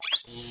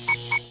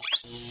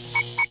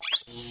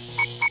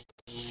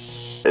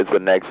It's the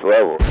next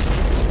level.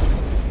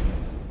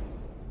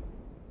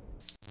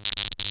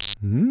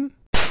 Hmm?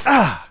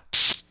 Ah!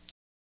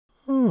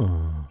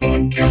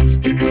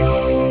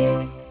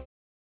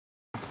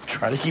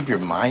 Try to keep your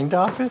mind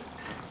off it?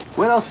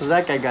 What else has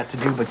that guy got to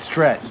do but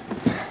stress?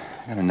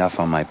 I got enough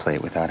on my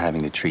plate without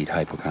having to treat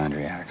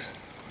hypochondriacs.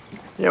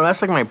 Yeah, well,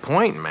 that's like my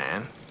point,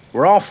 man.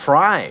 We're all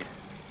fried.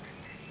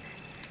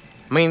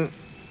 I mean,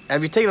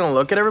 have you taken a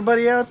look at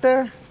everybody out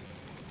there?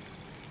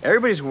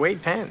 Everybody's way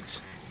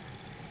tense.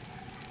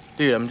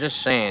 Dude, I'm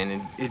just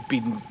saying, it'd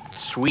be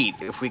sweet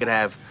if we could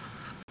have,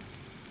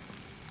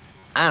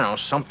 I don't know,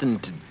 something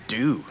to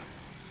do.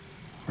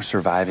 We're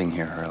surviving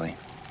here, Hurley.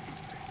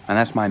 And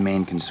that's my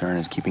main concern,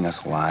 is keeping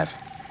us alive.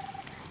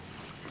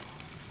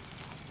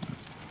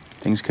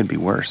 Things could be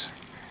worse.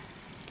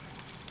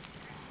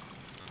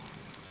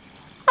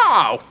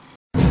 Oh!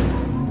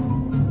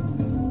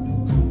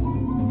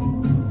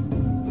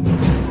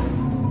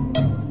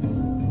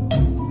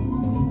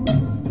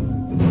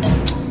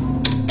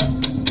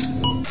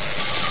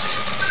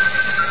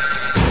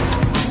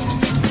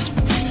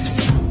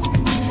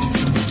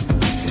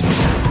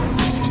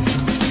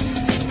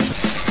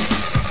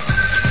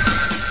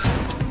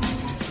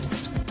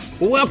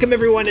 Welcome,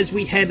 everyone, as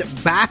we head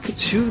back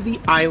to the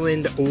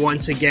island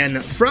once again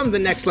from the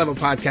Next Level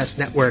Podcast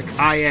Network.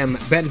 I am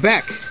Ben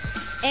Beck.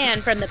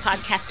 And from the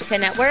Podcastica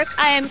Network,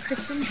 I am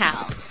Kristen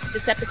Howe.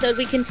 This episode,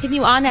 we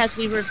continue on as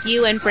we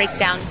review and break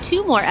down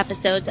 2 more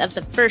episodes of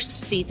the first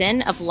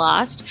season of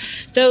Lost,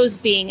 those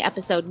being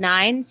Episode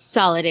 9,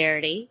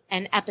 Solidarity,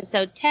 and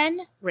Episode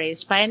 10,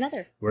 Raised by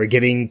Another. We're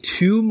getting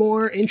 2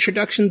 more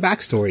introduction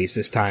backstories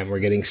this time. We're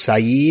getting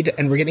Saeed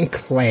and we're getting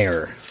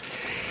Claire.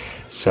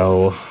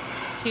 So...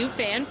 2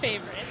 fan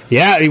favorites.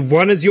 Yeah,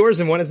 one is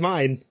yours and one is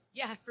mine.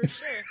 Yeah, for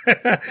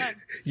sure.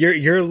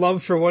 Your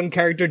love for one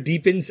character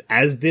deepens,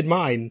 as did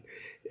mine,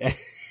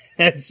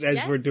 as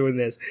yes. We're doing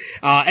this.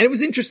 And it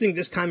was interesting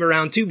this time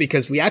around, too,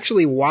 because we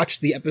actually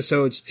watched the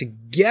episodes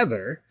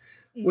together,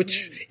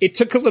 which it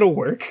took a little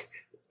work,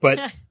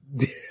 but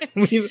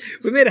we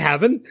made it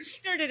happen. We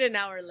started an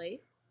hour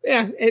late.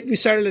 Yeah, we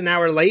started an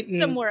hour late. And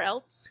somewhere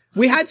else.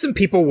 We had some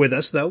people with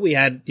us, though. We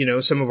had,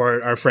 some of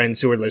our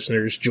friends who are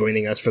listeners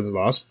joining us for the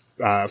Lost,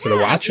 for the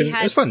watch, and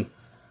it was fun.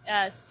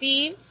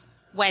 Steve,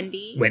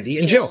 Wendy,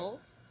 and Jill.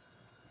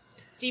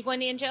 Steve,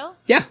 Wendy, and Jill?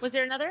 Yeah. Was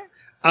there another?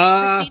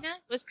 Christina?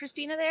 Was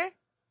Christina there?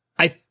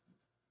 I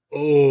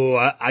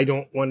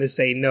don't want to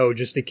say no,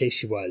 just in case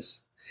she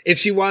was. If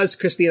she was,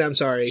 Christina, I'm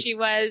sorry. She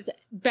was.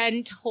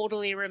 Ben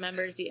totally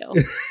remembers you.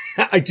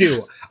 I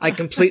do. I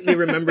completely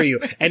remember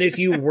you. And if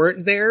you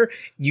weren't there,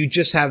 you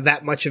just have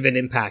that much of an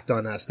impact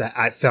on us that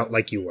I felt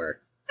like you were.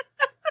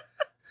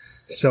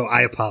 So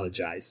I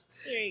apologize.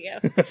 There you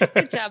go.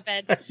 Good job,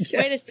 Ben.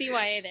 Yeah. Way to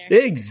CYA there.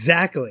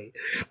 Exactly.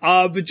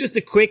 But just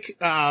a quick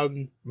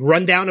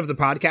rundown of the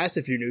podcast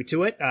if you're new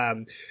to it.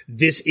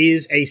 This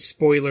is a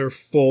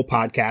spoiler-full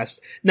podcast.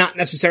 Not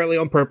necessarily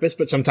on purpose,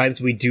 but sometimes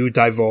we do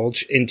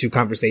divulge into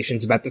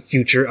conversations about the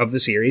future of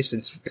the series.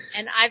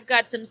 And I've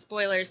got some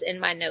spoilers in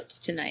my notes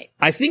tonight.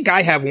 I think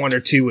I have 1 or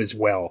 2 as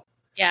well.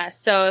 Yeah,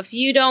 so if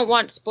you don't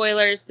want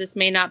spoilers, this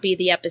may not be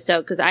the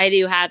episode, because I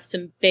do have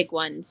some big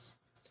ones.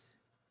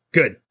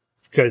 Good,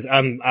 because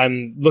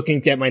I'm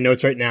looking at my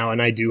notes right now,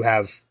 and I do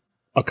have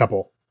a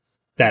couple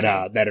that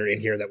are in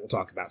here that we'll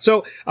talk about.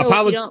 So,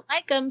 if you don't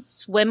like them,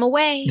 swim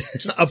away.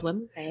 Just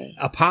swim away.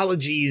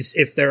 Apologies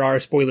if there are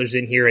spoilers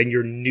in here and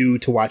you're new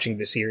to watching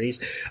the series.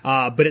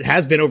 But it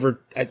has been over,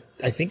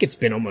 I think it's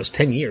been almost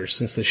 10 years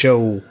since the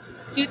show.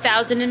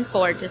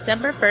 2004,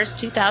 December 1st,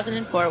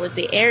 2004 was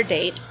the air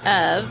date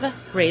of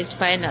Raised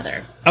by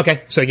Another.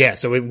 Okay, so yeah,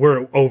 so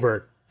we're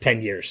over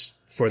 10 years.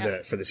 For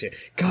the series.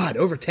 God,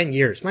 over 10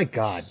 years. My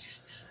God.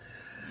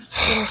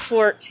 It's been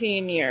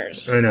 14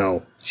 years. I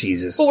know.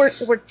 Jesus.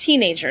 We're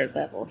teenager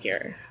level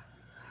here.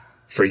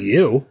 For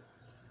you?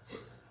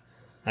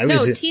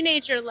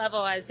 Teenager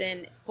level as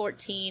in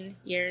 14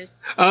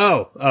 years.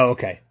 Oh,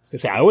 okay. I was going to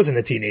say, I wasn't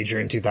a teenager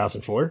in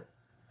 2004.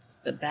 It's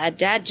the bad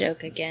dad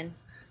joke again.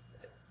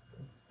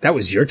 That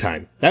was your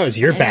time. That was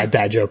your bad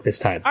dad joke this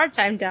time. Our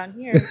time down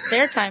here. It's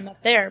their time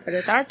up there, but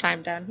it's our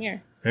time down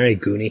here. All right,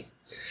 Goonie.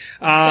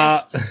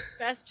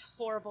 Best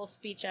horrible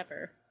speech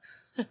ever.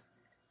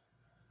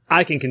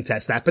 I can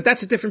contest that, but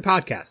that's a different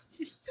podcast.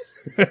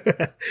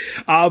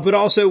 But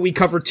also, we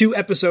cover 2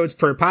 episodes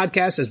per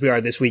podcast, as we are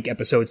this week,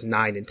 episodes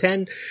 9 and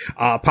 10.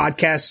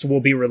 Podcasts will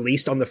be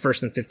released on the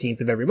 1st and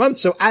 15th of every month.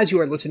 So as you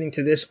are listening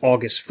to this,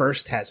 August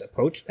 1st has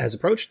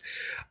approached.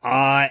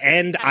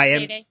 And I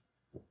am... Payday.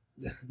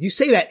 You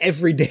say that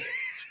every day.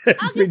 Every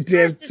August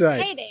damn 1st is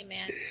time. payday,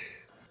 man.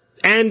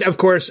 And, of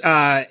course,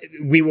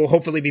 we will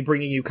hopefully be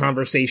bringing you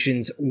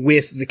conversations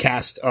with the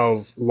cast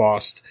of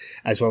Lost,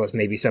 as well as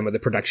maybe some of the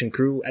production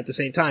crew at the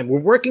same time. We're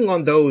working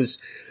on those.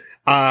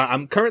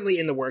 I'm currently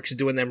in the works of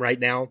doing them right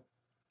now,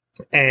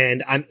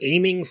 and I'm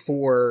aiming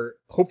for,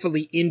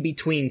 hopefully, in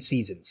between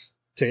seasons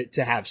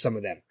to have some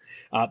of them.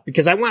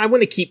 Because I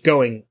want to keep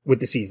going with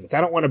the seasons.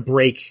 I don't want to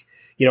break,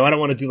 I don't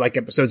want to do like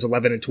episodes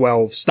 11 and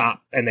 12,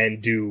 stop, and then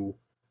do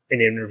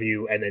an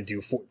interview and then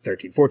do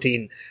 13,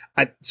 14.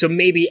 So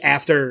maybe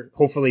after,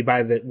 hopefully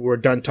we're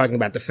done talking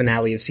about the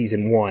finale of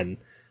season 1,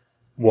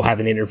 we'll have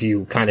an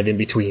interview kind of in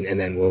between, and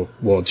then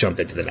we'll jump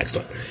into the next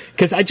one.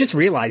 Because I just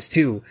realized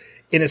too,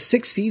 in a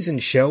 6-season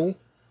show,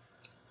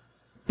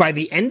 by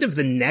the end of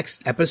the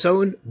next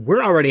episode,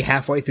 we're already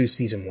halfway through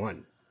season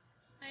 1.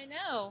 I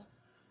know.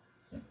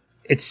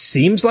 It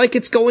seems like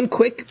it's going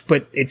quick,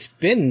 but it's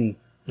been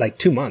like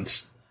 2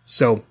 months.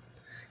 So,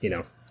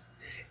 it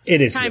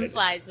is. Time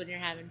flies when you're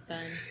having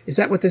fun. Is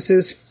that what this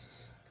is?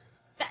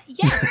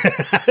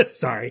 Yes.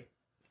 Sorry.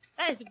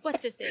 That is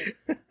what this is.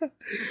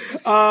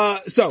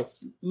 So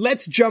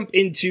let's jump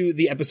into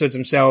the episodes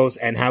themselves,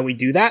 and how we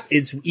do that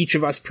is each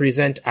of us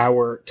present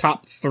our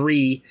top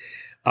 3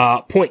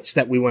 points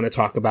that we want to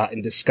talk about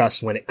and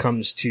discuss when it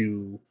comes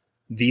to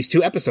these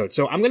 2 episodes.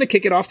 So I'm going to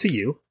kick it off to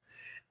you.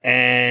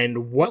 And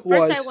first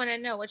I want to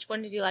know, which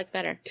one did you like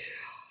better?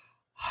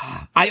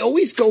 I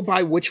always go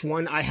by which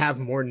one I have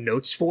more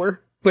notes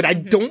for, but I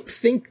don't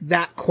think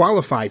that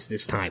qualifies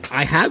this time.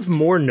 I have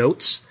more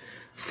notes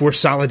for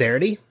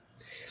Solidarity,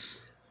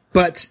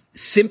 but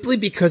simply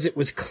because it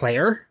was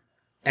Claire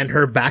and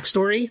her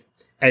backstory,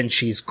 and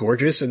she's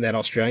gorgeous, and that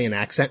Australian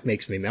accent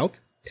makes me melt.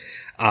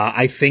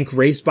 I think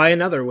Raised by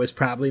Another was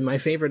probably my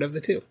favorite of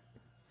the 2.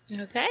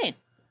 Okay.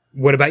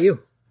 What about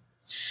you?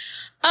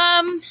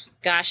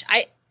 Gosh,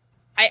 I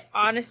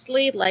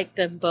honestly like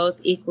them both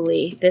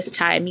equally this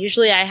time.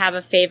 Usually I have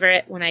a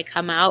favorite when I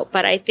come out,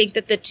 but I think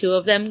that the 2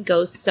 of them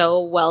go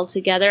so well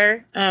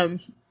together.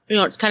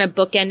 It's kind of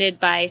bookended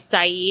by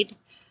Saeed,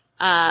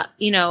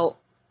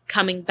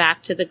 coming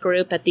back to the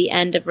group at the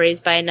end of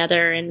Raised by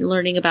Another and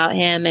learning about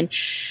him. And,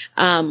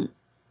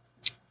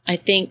 I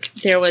think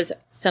there was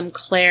some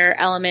Claire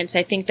elements.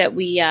 I think that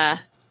we,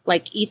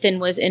 Ethan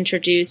was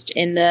introduced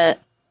in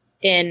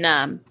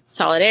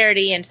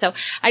Solidarity. And so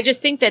I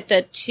just think that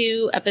the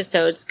 2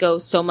 episodes go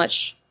so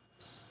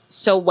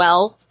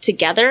well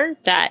together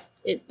that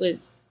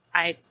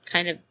I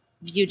kind of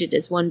viewed it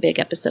as one big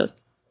episode.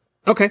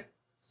 Okay.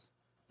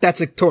 That's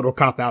a total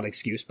cop-out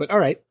excuse, but all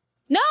right.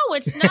 No,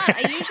 it's not.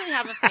 I usually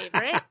have a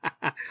favorite.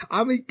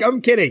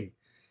 I'm kidding.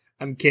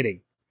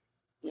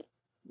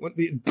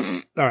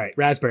 All right,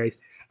 raspberries.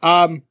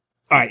 All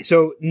right,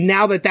 so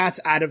now that that's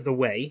out of the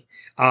way,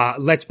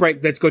 let's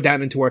go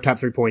down into our top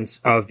 3 points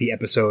of the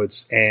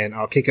episodes, and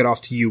I'll kick it off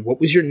to you. What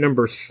was your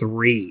number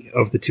 3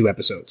 of the 2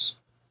 episodes?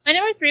 My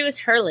number 3 was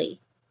Hurley.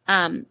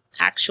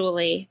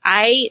 Actually,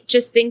 I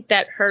just think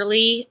that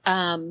Hurley,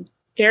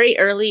 very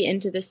early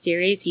into the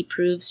series, he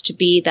proves to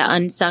be the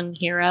unsung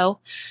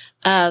hero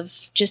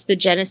of just the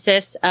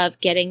genesis of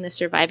getting the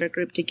survivor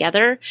group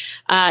together.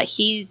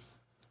 He's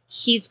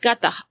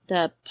got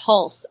the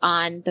pulse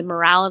on the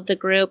morale of the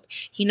group.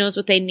 He knows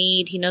what they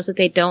need. He knows what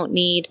they don't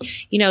need.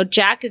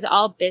 Jack is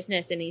all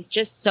business, and he's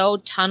just so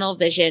tunnel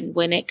vision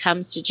when it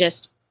comes to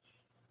just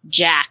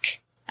Jack.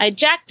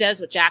 Jack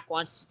does what Jack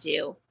wants to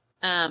do.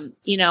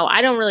 I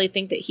don't really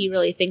think that he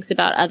really thinks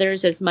about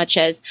others as much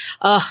as,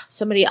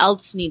 somebody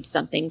else needs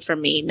something from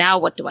me. Now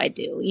what do I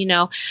do?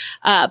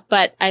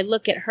 But I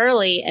look at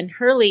Hurley, and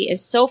Hurley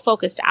is so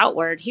focused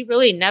outward. He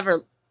really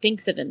never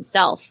thinks of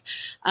himself.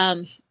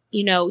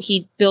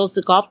 He builds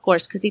the golf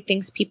course because he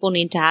thinks people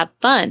need to have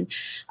fun.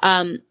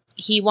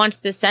 He wants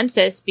the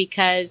census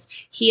because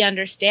he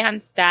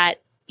understands that,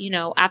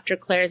 after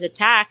Claire's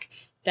attack,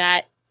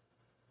 that,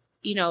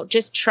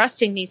 just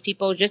trusting these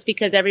people just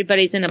because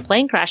everybody's in a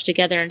plane crash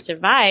together and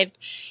survived,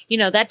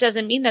 that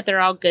doesn't mean that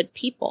they're all good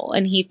people.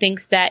 And he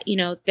thinks that,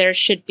 there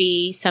should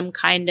be some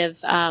kind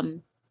of a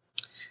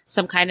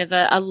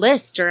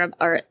list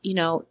or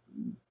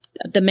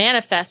the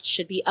manifest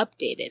should be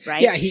updated,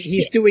 right? Yeah,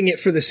 he's doing it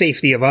for the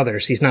safety of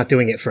others. He's not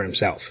doing it for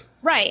himself.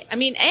 Right. I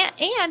mean,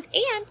 and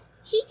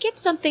he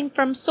gets something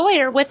from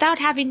Sawyer without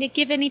having to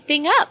give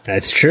anything up.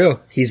 That's true.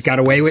 He's got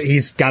away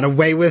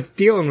with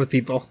dealing with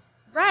people.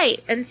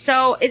 Right. And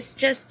so it's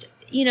just,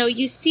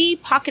 you see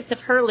pockets of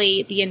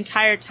Hurley the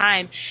entire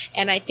time,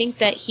 and I think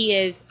that he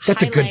is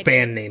That's a good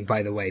band name,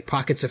 by the way.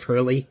 Pockets of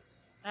Hurley.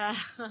 I'm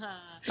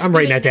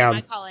writing that down.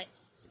 I call it.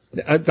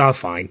 Oh,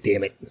 fine.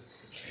 Damn it.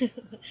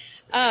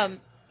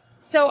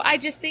 So I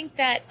just think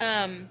that,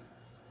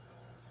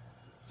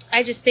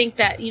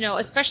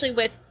 especially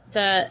with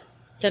the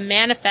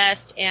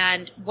manifest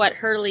and what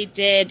Hurley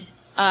did,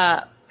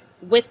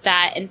 with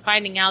that, and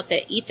finding out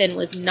that Ethan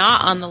was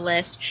not on the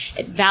list,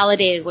 it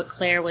validated what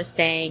Claire was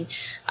saying,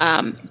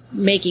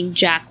 making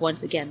Jack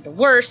once again the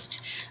worst.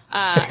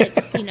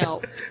 It's,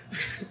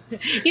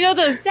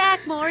 those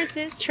Zach Morris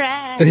is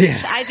trash.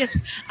 Yeah.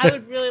 I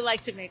would really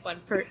like to make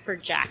one for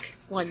Jack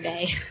one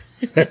day.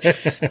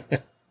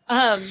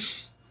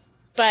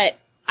 But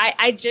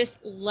I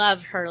just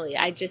love Hurley.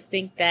 I just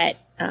think that,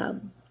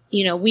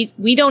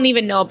 we don't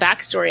even know a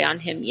backstory on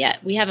him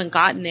yet. We haven't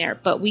gotten there,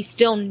 but we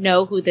still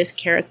know who this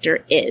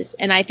character is.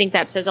 And I think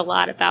that says a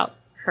lot about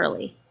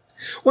Hurley.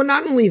 Well,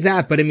 not only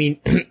that, but I mean,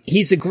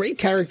 he's a great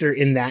character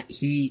in that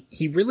he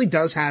really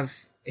does have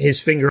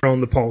his finger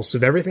on the pulse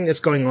of everything that's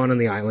going on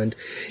the island.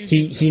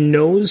 Mm-hmm. He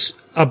knows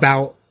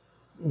about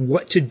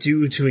what to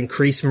do to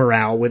increase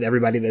morale with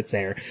everybody that's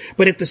there.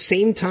 But at the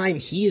same time,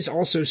 he is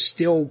also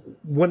still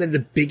one of the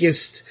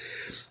biggest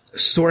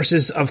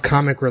sources of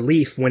comic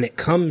relief when it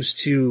comes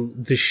to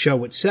the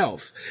show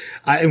itself.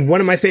 And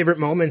one of my favorite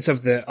moments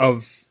of the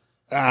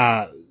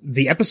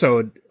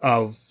episode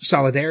of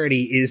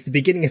Solidarity is the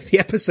beginning of the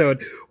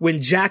episode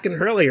when Jack and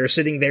Hurley are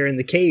sitting there in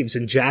the caves,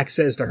 and Jack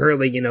says to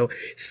Hurley, you know,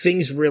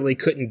 things really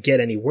couldn't get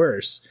any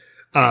worse.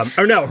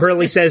 Or no,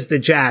 Hurley says to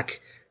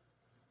Jack,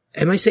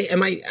 I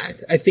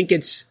think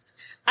it's...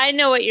 I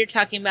know what you're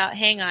talking about.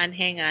 Hang on.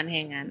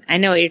 I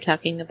know what you're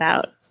talking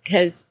about.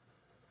 Because,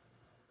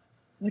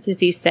 what does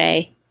he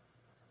say?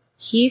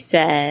 He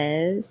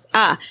says,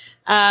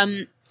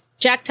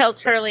 Jack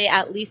tells Hurley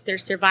at least they're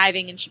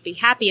surviving and should be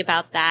happy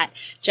about that.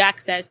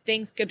 Jack says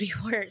things could be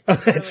worse.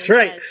 That's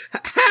right.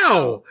 Says,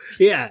 how?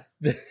 Yeah.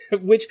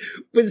 Which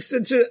was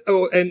such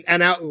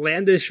an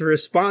outlandish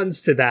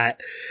response to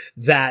that,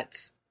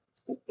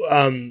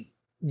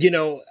 you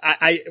know,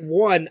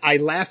 I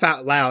laugh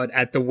out loud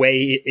at the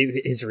way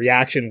his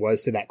reaction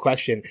was to that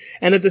question.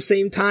 And at the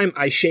same time,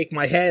 I shake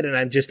my head and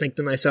I just think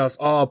to myself,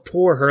 oh,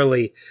 poor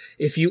Hurley.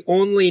 If you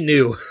only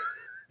knew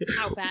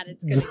how bad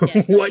it's going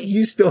to get. What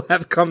you still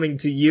have coming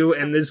to you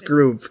and this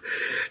group.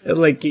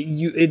 Like,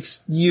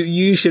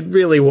 you should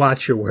really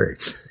watch your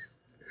words.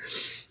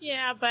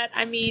 Yeah, but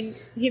I mean,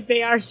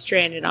 they are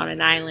stranded on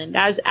an island.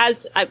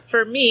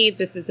 For me,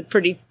 this is a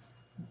pretty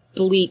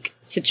bleak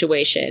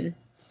situation.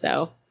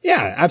 So.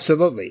 Yeah,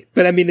 absolutely.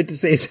 But I mean, at the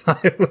same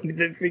time,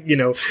 you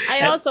know.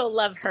 I also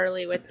love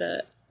Hurley with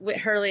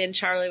Hurley and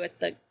Charlie with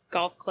the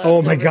golf clubs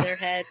over their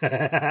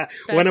head.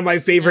 One of my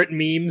favorite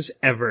memes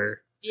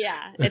ever.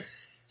 Yeah,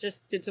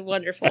 it's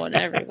wonderful in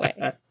every way.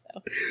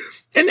 So.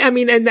 And I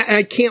mean, and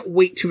I can't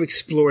wait to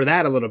explore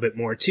that a little bit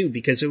more too,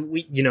 because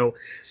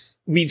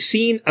we've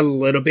seen a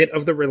little bit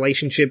of the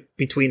relationship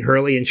between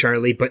Hurley and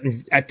Charlie, but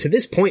to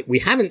this point, we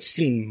haven't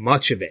seen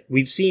much of it.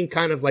 We've seen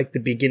kind of like the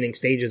beginning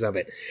stages of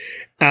it.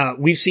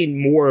 We've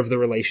seen more of the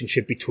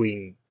relationship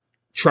between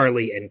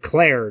Charlie and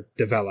Claire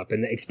develop,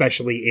 and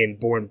especially in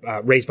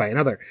Raised by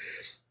Another.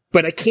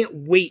 But I can't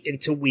wait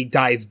until we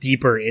dive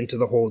deeper into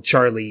the whole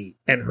Charlie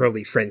and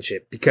Hurley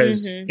friendship,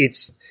 because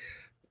it's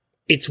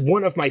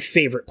one of my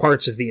favorite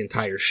parts of the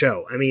entire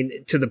show. I mean,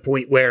 to the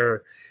point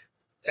where,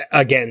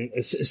 again,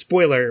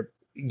 spoiler,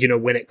 you know,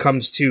 when it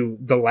comes to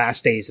the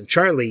last days of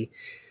Charlie,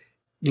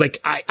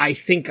 like, I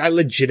think I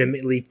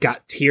legitimately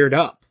got teared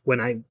up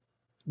when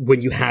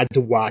you had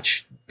to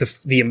watch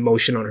the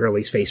emotion on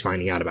Hurley's face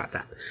finding out about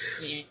that.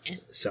 Yeah.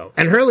 So,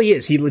 and Hurley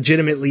he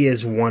legitimately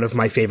is one of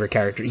my favorite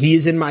characters. He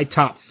is in my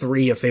top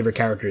 3 of favorite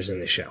characters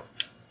in the show.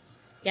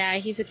 Yeah,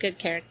 he's a good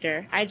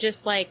character. I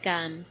just like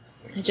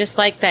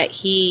that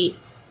he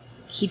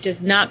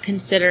does not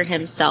consider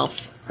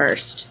himself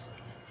first.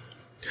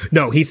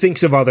 No, he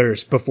thinks of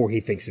others before he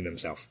thinks of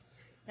himself.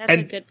 That's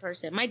a good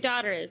person. My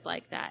daughter is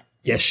like that.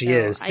 Yes, she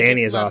is.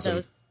 Danny is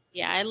awesome.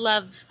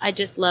 I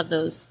just love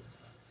those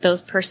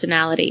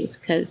personalities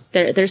because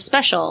they're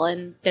special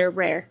and they're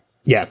rare.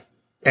 Yeah.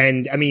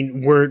 And I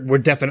mean, we're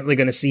definitely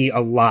going to see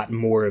a lot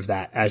more of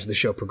that as the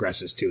show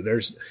progresses too.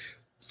 There's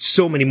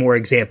so many more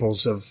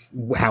examples of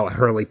how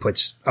Hurley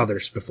puts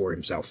others before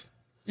himself.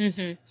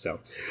 Mm-hmm. So,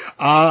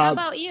 how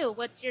about you?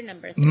 What's your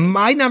number 3?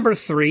 My number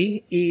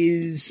 3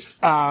 is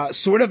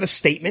sort of a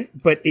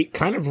statement, but it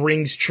kind of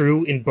rings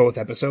true in both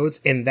episodes,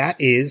 and that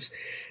is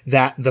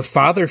that the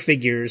father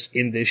figures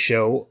in this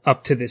show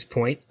up to this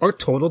point are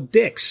total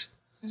dicks.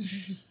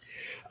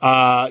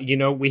 You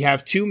know, we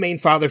have 2 main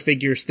father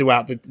figures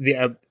throughout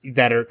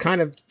that are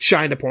kind of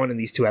shined upon in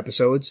these 2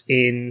 episodes.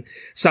 In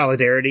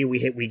Solidarity,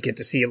 we get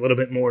to see a little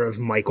bit more of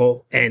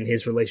Michael and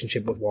his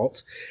relationship with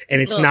Walt,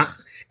 and it's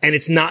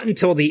not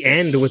until the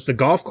end with the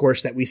golf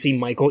course that we see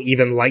Michael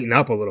even lighten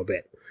up a little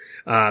bit.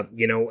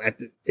 You know,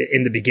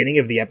 in the beginning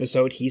of the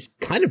episode, he's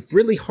kind of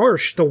really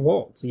harsh to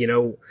Walt, you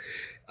know,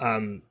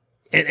 and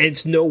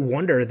it's no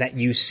wonder that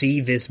you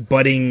see this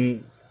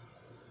budding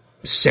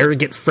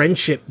surrogate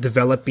friendship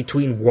develop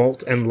between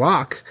Walt and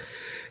Locke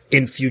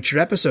in future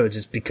episodes.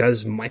 It's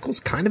because Michael's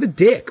kind of a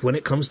dick when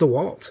it comes to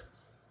Walt.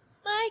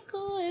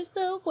 Michael is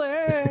the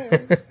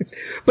worst.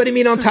 But I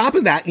mean, on top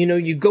of that, you know,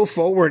 you go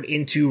forward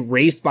into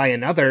Raised by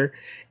Another,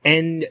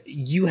 and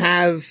you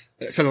have,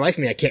 for the life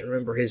of me, I can't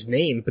remember his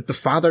name, but the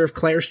father of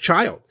Claire's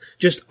child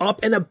just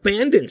up and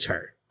abandons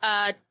her.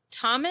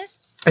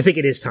 Thomas? I think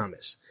it is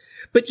Thomas.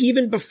 But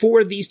even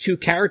before these 2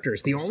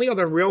 characters, the only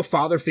other real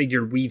father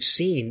figure we've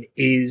seen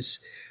is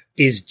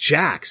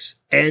Jax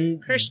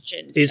and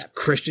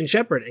Christian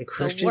Shepherd, and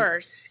Christian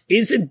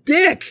is a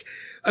dick.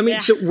 I mean,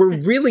 so we're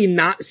really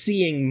not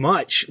seeing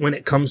much when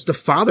it comes to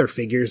father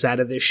figures out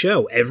of this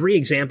show. Every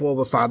example of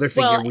a father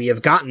figure we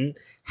have gotten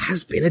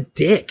has been a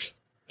dick.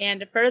 And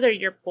to further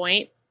your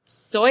point,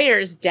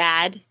 Sawyer's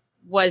dad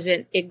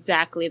wasn't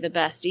exactly the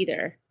best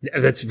either.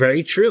 That's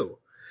very true.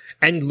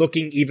 And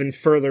looking even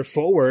further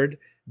forward,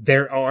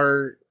 there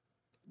are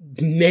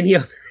many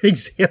other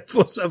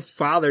examples of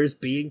fathers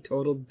being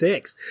total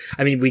dicks.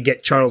 I mean, we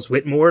get Charles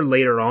Whitmore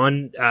later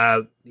on,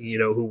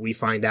 who we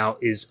find out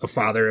is a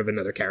father of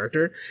another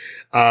character.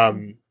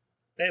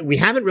 We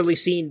haven't really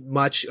seen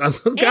much. Oh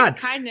God, and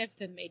kind of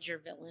the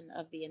major villain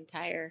of the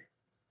entire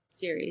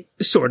series,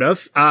 sort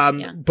of.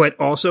 But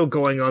also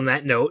going on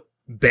that note,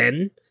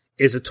 Ben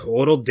is a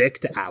total dick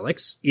to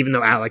Alex, even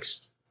though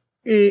Alex.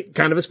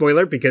 Kind of a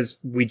spoiler because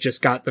we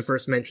just got the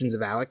first mentions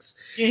of Alex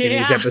in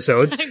these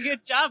episodes.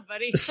 Good job,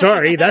 buddy.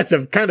 Sorry, that's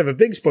a kind of a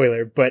big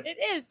spoiler, but it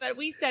is. But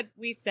we said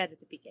at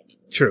the beginning.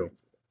 True,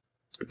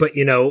 but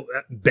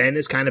Ben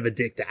is kind of a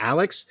dick to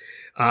Alex.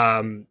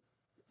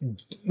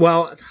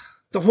 Well,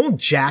 the whole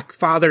Jack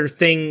father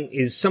thing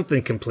is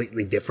something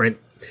completely different,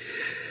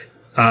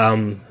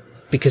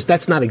 because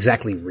that's not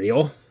exactly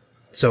real.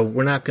 So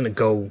we're not going to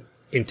go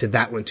into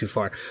that one too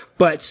far.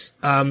 But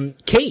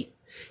Kate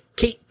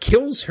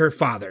kills her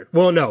father.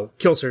 Well, no,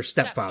 kills her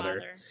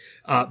stepfather.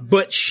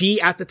 But she,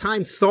 at the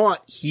time,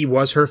 thought he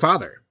was her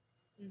father.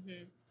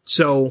 Mm-hmm.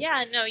 So...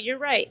 Yeah, no, you're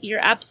right.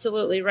 You're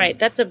absolutely right.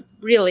 That's a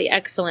really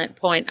excellent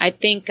point. I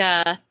think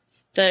the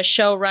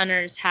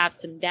showrunners have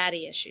some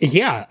daddy issues.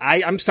 Yeah,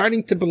 I'm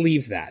starting to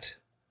believe that.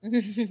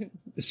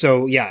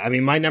 So, yeah, I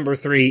mean, my number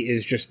 3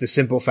 is just the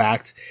simple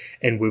fact,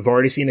 and we've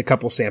already seen a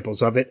couple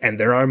samples of it, and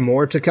there are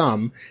more to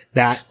come,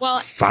 that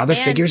father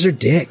figures are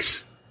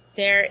dicks.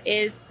 There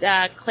is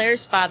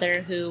Claire's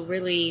father who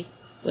really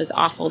was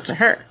awful to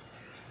her.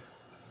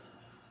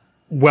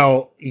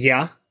 Well,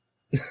 yeah.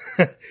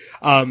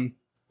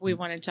 We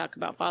want to talk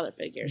about father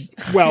figures.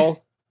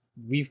 Well,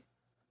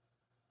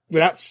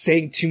 without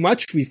saying too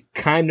much, we've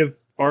kind of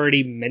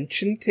already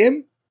mentioned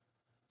him.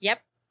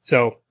 Yep.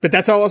 So, but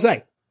that's all I'll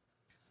say.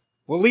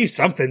 We'll leave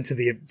something to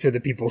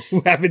the people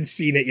who haven't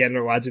seen it yet and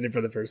are watching it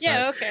for the first time.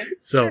 Yeah, okay.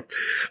 So,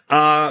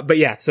 but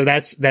yeah, so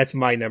that's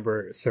my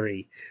number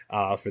 3,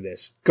 for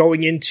this.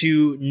 Going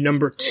into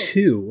number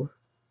 2,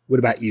 what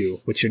about you?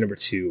 What's your number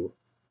 2?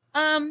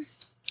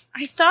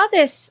 I saw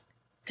this,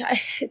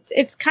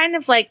 it's kind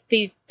of like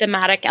these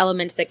thematic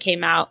elements that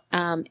came out,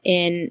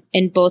 in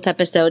both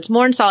episodes,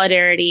 more in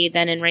Solidarity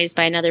than in Raised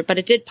by Another, but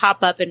it did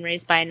pop up in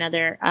Raised by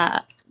Another,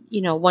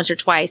 once or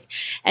twice.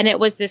 And it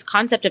was this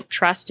concept of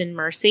trust and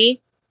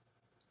mercy.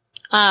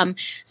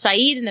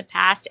 Sayid in the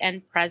past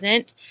and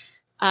present,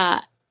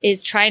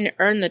 is trying to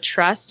earn the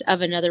trust of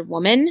another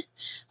woman.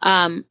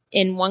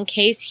 In one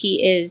case,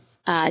 he is,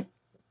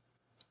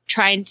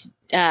 trying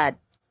to,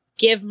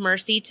 give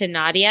mercy to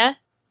Nadia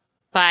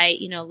by,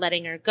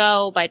 letting her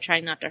go, by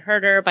trying not to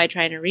hurt her, by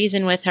trying to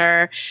reason with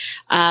her,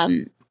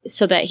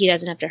 so that he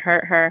doesn't have to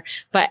hurt her.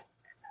 But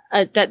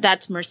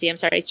that's mercy. I'm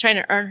sorry. He's trying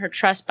to earn her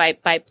trust by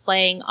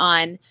playing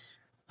on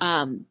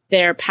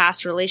their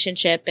past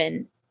relationship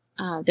and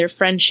their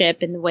friendship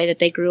and the way that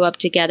they grew up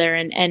together,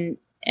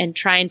 and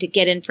trying to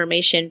get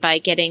information by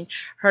getting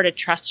her to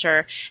trust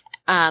her.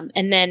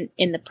 And then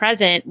in the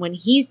present, when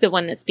he's the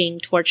one that's being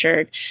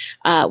tortured,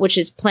 which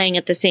is playing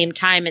at the same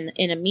time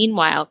in a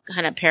meanwhile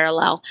kind of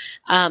parallel,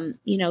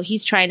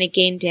 he's trying to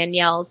gain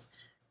Danielle's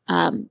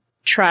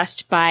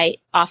trust by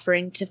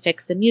offering to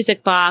fix the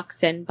music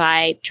box and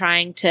by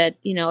trying to,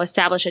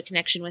 establish a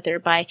connection with her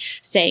by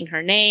saying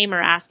her name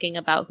or asking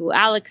about who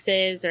Alex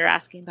is or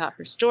asking about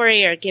her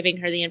story or giving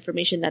her the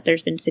information that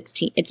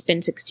it's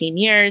been 16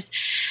 years.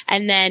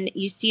 And then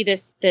you see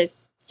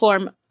this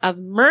form of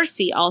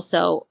mercy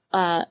also,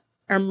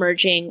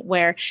 emerging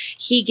where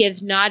he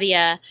gives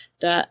Nadia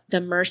the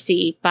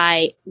mercy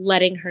by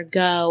letting her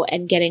go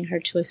and getting her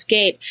to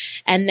escape.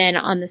 And then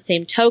on the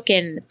same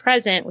token, in the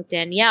present with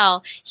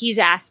Danielle, he's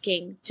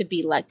asking to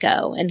be let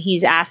go, and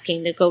he's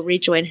asking to go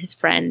rejoin his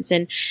friends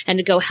and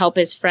to go help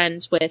his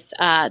friends with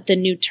the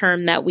new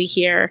term that we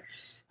hear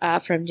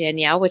from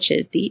Danielle, which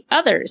is the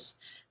others.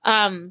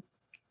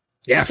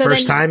 Yeah, so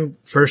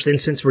first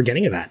instance we're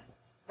getting of that.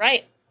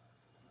 Right.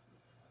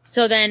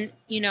 So then,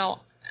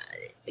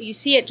 you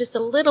see it just a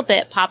little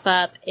bit pop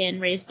up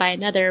in Raised by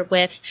Another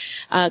with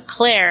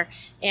Claire,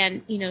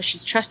 and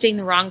she's trusting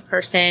the wrong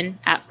person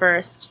at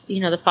first,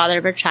 the father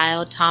of her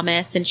child,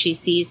 Thomas, and she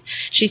sees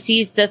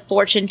the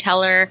fortune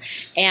teller,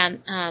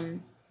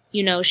 and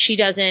she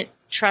doesn't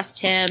trust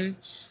him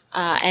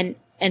and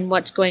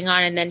what's going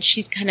on, and then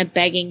she's kind of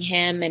begging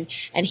him,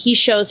 and he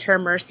shows her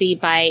mercy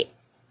by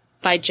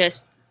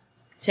just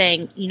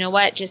saying, you know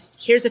what, just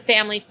here's a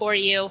family for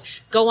you.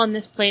 Go on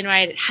this plane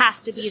ride. It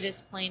has to be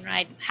this plane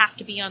ride. You have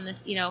to be on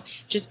this,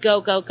 just go,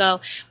 go,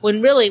 go.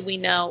 When really we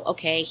know,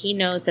 okay, he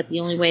knows that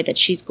the only way that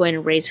she's going to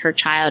raise her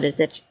child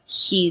is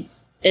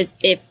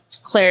if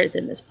Claire's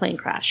in this plane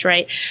crash,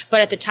 right?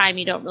 But at the time,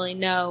 you don't really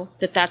know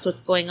that that's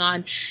what's going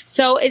on.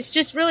 So it's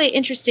just really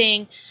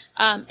interesting.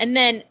 And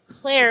then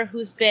Claire,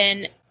 who's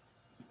been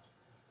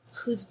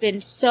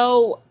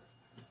so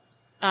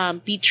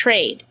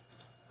betrayed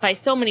by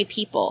so many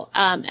people,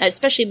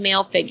 especially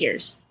male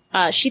figures.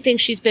 She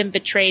thinks she's been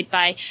betrayed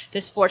by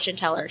this fortune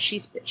teller.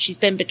 She's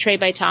been betrayed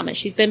by Thomas.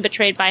 She's been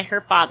betrayed by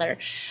her father.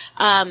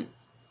 And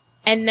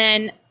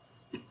then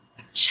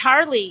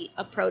Charlie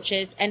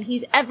approaches, and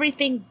he's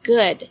everything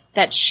good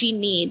that she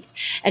needs,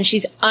 and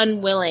she's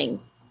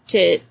unwilling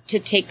to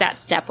take that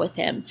step with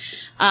him,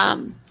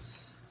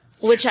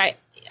 which I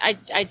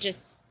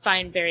just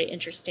find very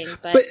interesting.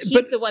 But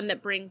he's the one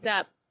that brings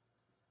up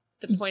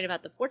the point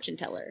about the fortune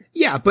teller.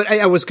 Yeah, but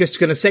I was just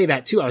going to say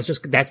that too.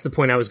 That's the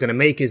point I was going to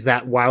make, is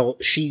that while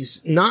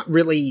she's not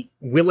really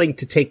willing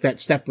to take that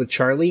step with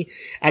Charlie,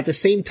 at the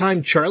same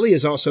time, Charlie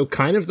is also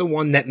kind of the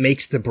one that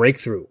makes the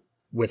breakthrough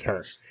with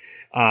her.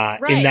 Right.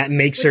 And that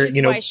makes which her, is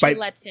why she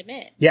lets him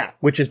in. Yeah,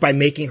 which is by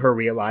making her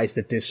realize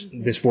that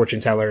this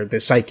fortune teller,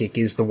 this psychic,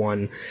 is the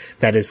one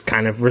that is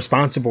kind of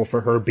responsible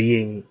for her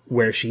being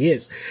where she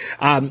is.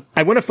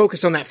 I want to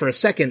focus on that for a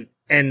second.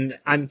 And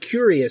I'm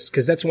curious,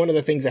 because that's one of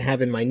the things I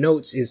have in my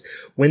notes, is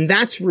when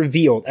that's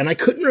revealed, and I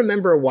couldn't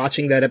remember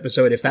watching that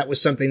episode if that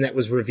was something that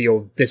was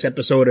revealed this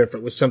episode or if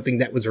it was something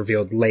that was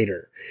revealed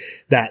later,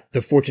 that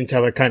the fortune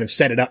teller kind of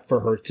set it up for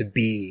her to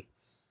be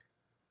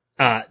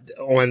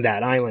on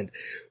that island.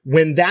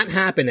 When that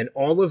happened and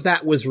all of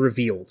that was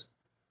revealed,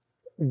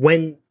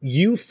 when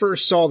you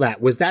first saw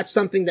that, was that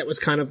something that was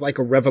kind of like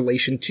a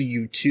revelation to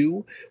you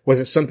too? Was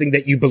it something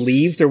that you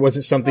believed, or was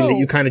it something that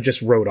you kind of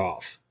just wrote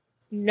off?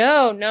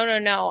 No.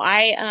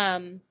 I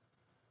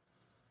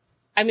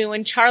mean,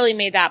 when Charlie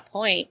made that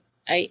point,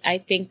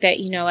 I think that,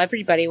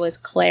 everybody was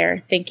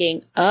Claire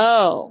thinking,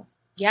 oh,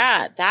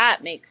 yeah,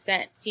 that makes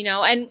sense,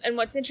 and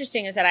what's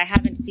interesting is that I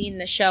haven't seen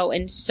the show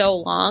in so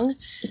long,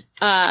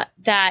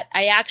 that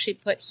I actually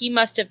he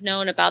must have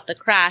known about the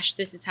crash.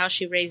 This is how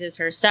she raises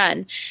her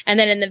son. And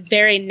then in the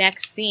very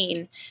next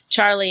scene,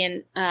 Charlie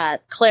and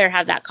Claire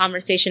have that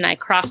conversation. I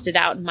crossed it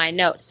out in my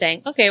notes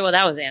saying, okay, well,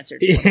 that was answered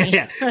for me.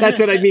 Yeah, that's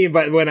what I mean.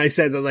 But when I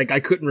said that, I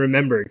couldn't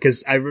remember,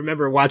 because I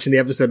remember watching the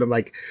episode. I'm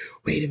like,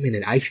 wait a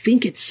minute. I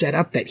think it's set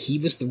up that he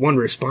was the one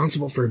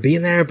responsible for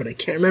being there, but I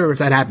can't remember if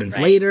that happens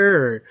later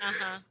or,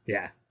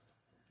 yeah.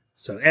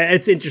 So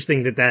it's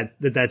interesting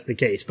that's the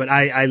case, but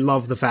I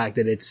love the fact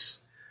that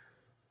it's,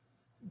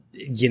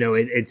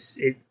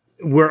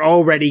 we're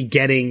already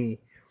getting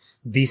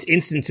these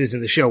instances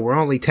in the show. We're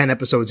only 10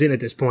 episodes in at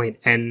this point,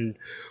 and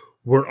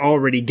we're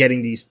already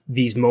getting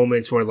these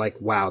moments where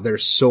wow,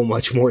 there's so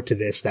much more to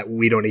this that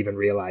we don't even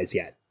realize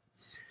yet.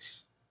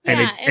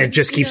 Yeah, and it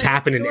just keeps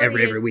happening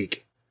every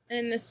week.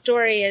 And the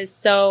story is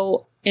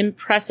so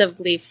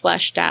impressively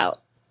fleshed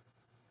out.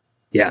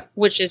 Yeah.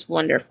 Which is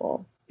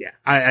wonderful. Yeah.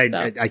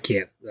 I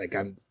can't,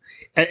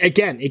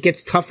 again, it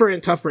gets tougher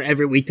and tougher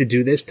every week to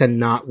do this, to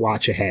not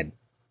watch ahead,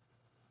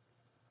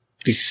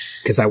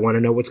 because I want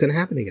to know what's going to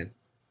happen again.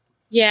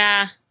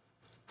 Yeah.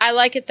 I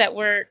like it that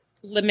we're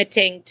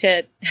limiting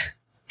to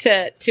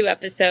 2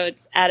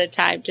 episodes at a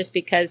time, just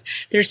because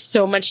there's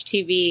so much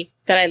TV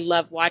that I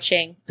love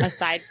watching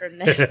aside from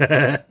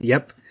this.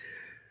 Yep.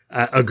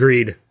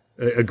 Agreed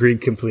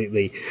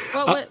completely.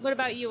 Well, what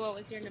about you? What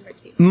was your number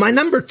 2? My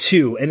number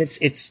 2, and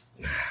it's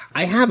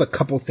I have a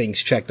couple things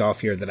checked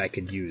off here that I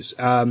could use.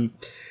 But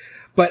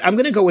I'm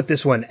going to go with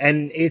this one,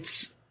 and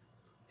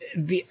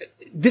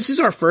this is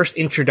our first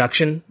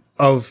introduction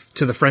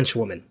to the French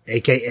woman,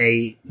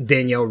 aka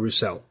Danielle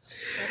Rousseau.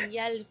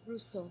 Danielle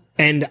Rousseau.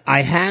 And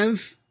I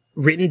have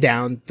written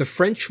down the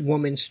French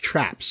woman's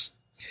traps.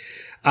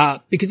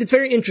 Because it's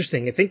very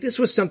interesting. I think this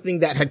was something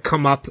that had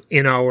come up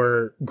in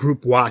our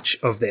group watch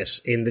of this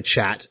in the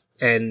chat.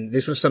 And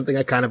this was something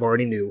I kind of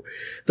already knew.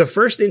 The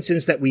first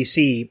instance that we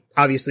see,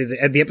 obviously,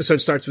 the episode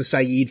starts with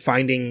Sayid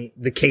finding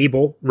the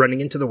cable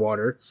running into the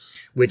water,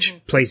 which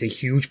plays a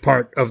huge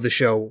part of the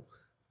show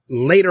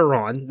later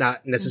on,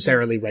 not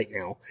necessarily right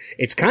now.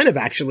 It's kind of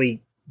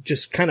actually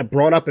just kind of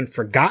brought up and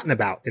forgotten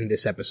about in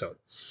this episode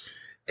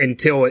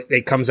until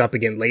it comes up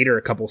again later,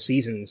 a couple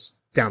seasons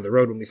down the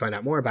road when we find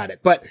out more about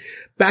it. But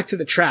back to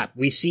the trap,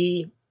 we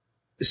see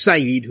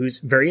Sayid, who's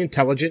very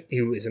intelligent,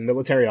 who is a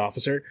military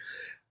officer,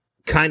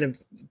 kind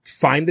of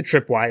find the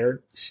tripwire,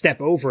 step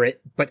over it,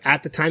 but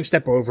at the time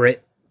step over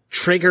it,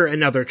 trigger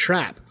another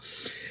trap.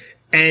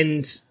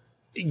 And,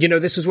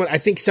 this is what I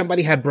think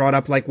somebody had brought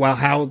up, well,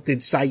 how did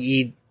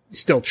Sayid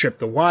still trip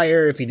the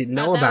wire if he didn't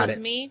know about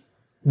it? Me.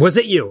 Was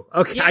it you?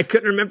 Okay. Yeah. I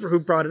couldn't remember who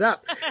brought it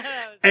up.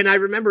 And I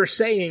remember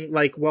saying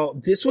well,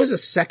 this was a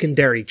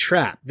secondary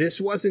trap.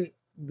 This wasn't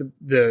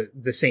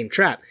the same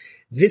trap.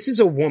 This is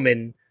a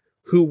woman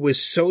who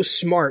was so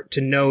smart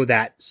to know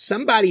that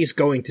somebody's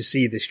going to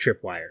see this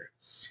tripwire.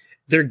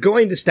 They're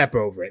going to step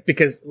over it,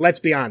 because let's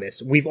be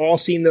honest, we've all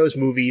seen those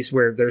movies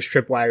where there's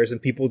tripwires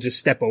and people just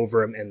step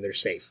over them and they're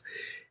safe.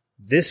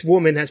 This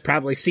woman has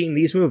probably seen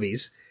these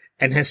movies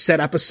and has set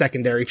up a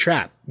secondary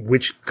trap,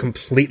 which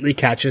completely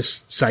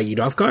catches Sayid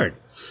off guard.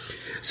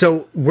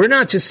 So we're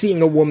not just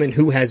seeing a woman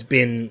who has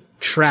been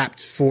trapped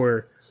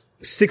for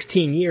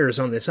 16 years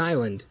on this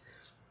island.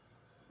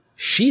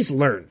 She's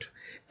learned,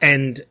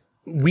 and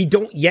we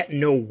don't yet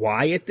know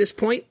why at this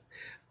point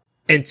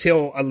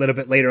until a little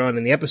bit later on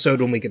in the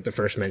episode when we get the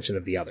first mention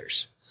of the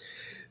others.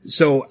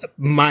 So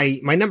my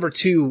number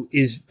 2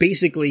 is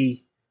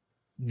basically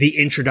the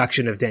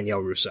introduction of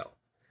Danielle Rousseau.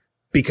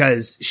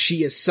 because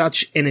she is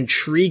such an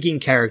intriguing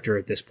character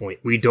at this point.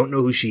 We don't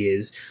know who she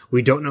is.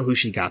 We don't know who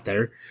she got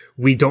there.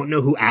 We don't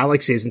know who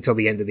Alex is until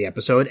the end of the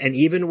episode. And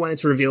even when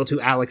it's revealed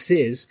who Alex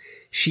is,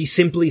 she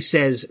simply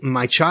says,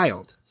 my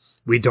child.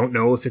 We don't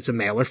know if it's a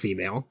male or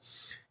female.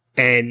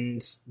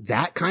 And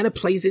that kind of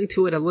plays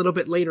into it a little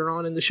bit later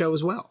on in the show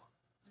as well.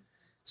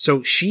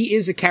 So she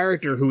is a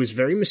character who is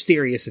very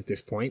mysterious at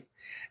this point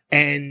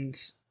and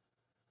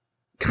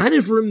kind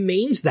of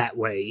remains that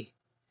way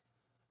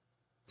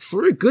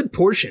for a good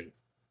portion.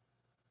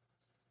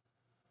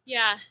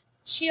 Yeah.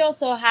 She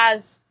also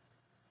has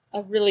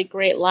a really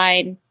great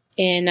line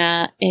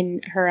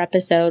in her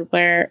episode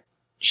where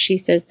she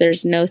says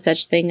there's no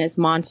such thing as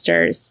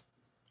monsters.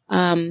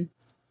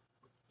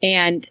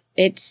 And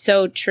it's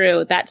so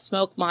true. That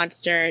smoke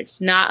monster,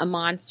 it's not a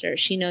monster.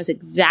 She knows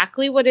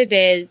exactly what it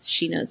is.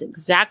 She knows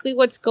exactly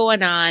what's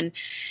going on.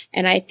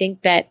 And I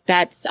think that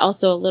that's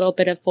also a little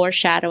bit of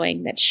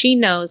foreshadowing that she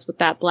knows what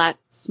that black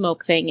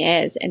smoke thing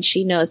is. And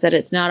she knows that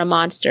it's not a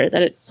monster,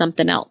 that it's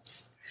something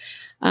else.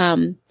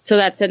 So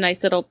that's a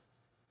nice little,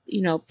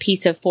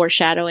 piece of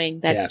foreshadowing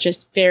that's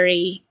just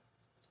very,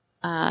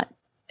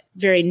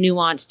 very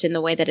nuanced in the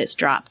way that it's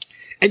dropped.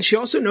 And she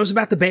also knows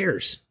about the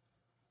bears.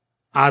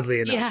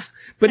 Oddly enough. Yeah.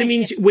 But I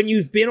mean, when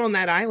you've been on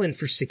that island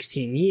for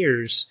 16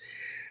 years,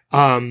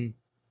 you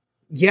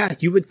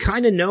would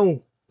kind of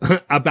know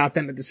about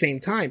them at the same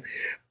time.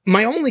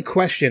 My only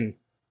question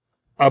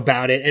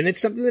about it, and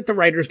it's something that the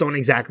writers don't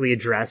exactly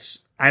address,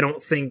 I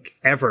don't think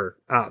ever,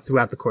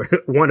 throughout the course,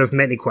 one of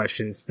many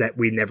questions that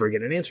we never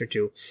get an answer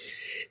to,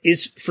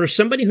 is for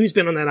somebody who's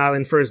been on that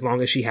island for as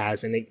long as she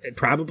has, and it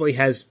probably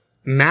has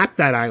mapped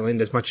that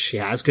island as much as she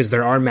has, because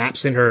there are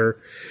maps in her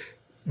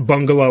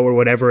bungalow or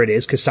whatever it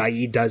is, because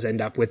Sayid does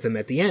end up with them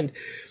at the end.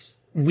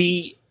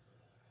 We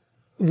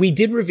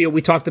did reveal,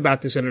 we talked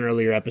about this in an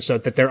earlier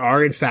episode, that there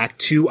are in fact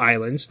 2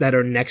 islands that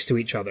are next to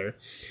each other.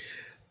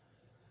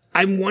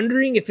 I'm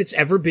wondering if it's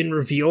ever been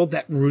revealed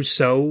that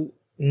Rousseau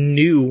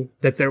knew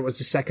that there was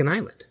a second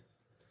island.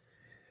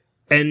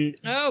 And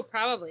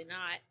probably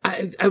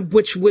not.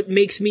 Which what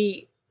makes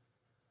me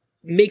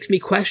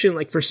question,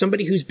 like, for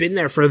somebody who's been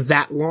there for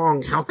that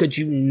long, how could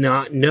you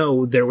not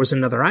know there was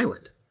another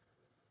island?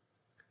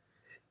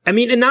 I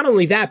mean, and not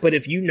only that, but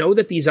if you know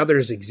that these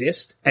others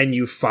exist and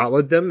you've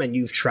followed them and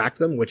you've tracked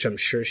them, which I'm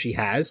sure she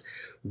has,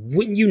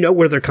 wouldn't you know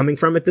where they're coming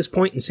from at this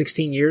point in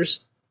 16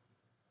 years?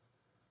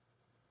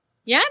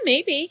 Yeah,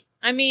 maybe.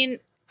 I mean,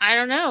 I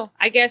don't know.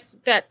 I guess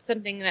that's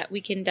something that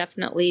we can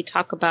definitely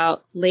talk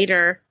about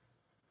later.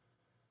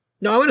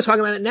 No, I want to talk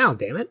about it now,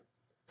 damn it.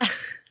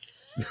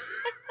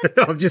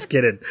 No, I'm just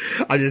kidding.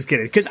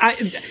 Because I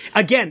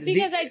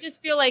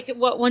just feel like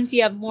once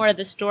you have more of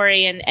the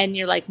story and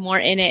you're like more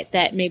in it,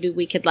 that maybe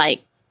we could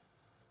like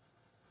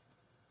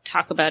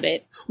talk about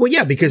it. Well,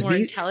 yeah, because more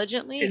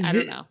intelligently. I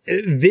don't know.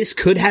 This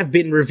could have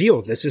been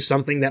revealed. This is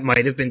something that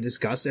might have been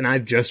discussed and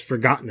I've just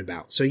forgotten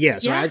about. So yeah,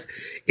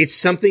 it's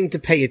something to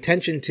pay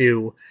attention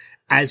to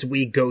as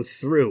we go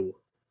through,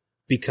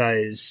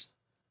 because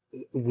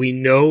we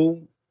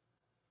know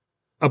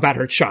about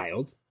her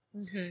child.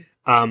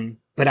 Mm-hmm.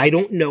 But I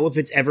don't know if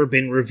it's ever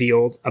been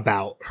revealed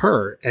about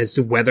her as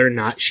to whether or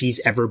not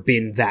she's ever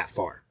been that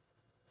far.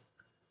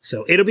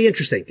 So it'll be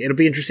interesting. It'll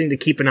be interesting to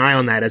keep an eye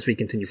on that as we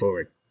continue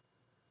forward.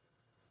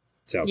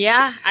 So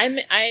yeah,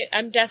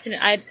 I'm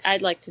definitely,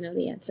 I'd like to know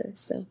the answer.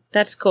 So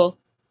that's cool.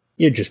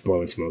 You're just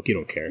blowing smoke. You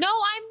don't care. No,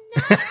 I'm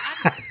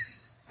not.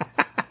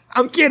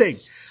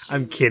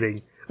 I'm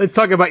kidding. Let's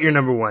talk about your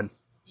number 1.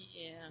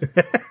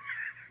 Yeah.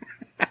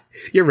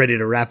 You're ready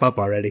to wrap up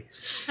already.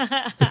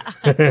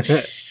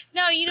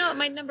 No, you know what?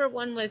 My number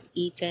 1 was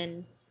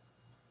Ethan.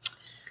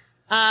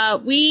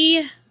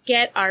 We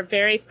get our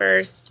very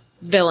first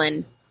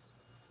villain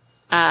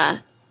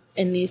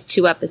in these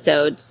 2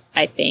 episodes,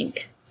 I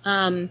think.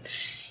 Ethan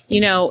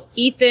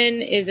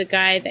is a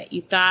guy that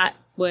you thought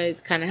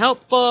was kind of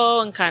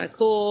helpful and kind of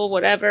cool,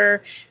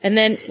 whatever. And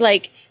then,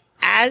 like,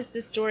 as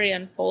the story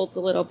unfolds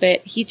a little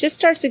bit, he just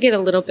starts to get a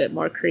little bit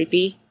more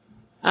creepy.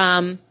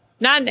 Not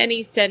in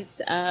any sense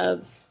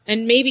of,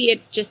 and maybe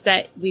it's just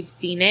that we've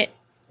seen it.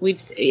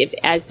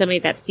 As somebody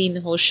that's seen the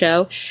whole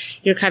show,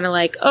 you're kind of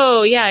like,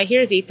 oh yeah,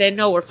 here's Ethan.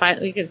 No, we're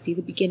finally going to see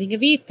the beginning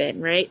of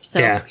Ethan, right?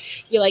 So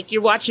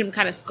you're watching him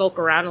kind of skulk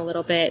around a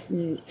little bit,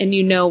 and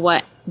you know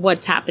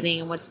what's happening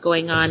and what's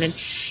going on. And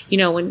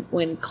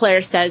when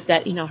Claire says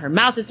that her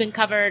mouth has been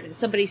covered and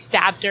somebody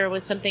stabbed her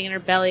with something in her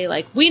belly,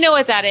 like, we know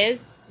what that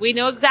is. We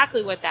know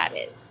exactly what that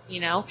is,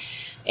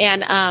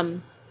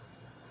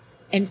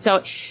 And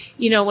so,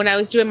 when I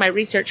was doing my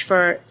research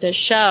for the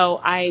show,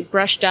 I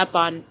brushed up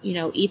on,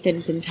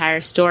 Ethan's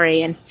entire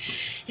story. And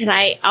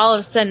I, all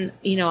of a sudden,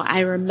 I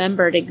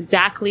remembered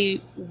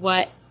exactly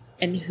what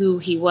and who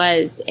he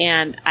was.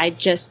 And I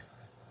just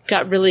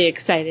got really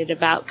excited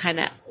about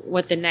kind of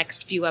what the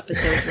next few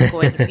episodes were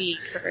going to be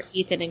for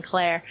Ethan and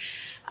Claire.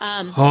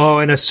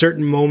 And a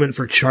certain moment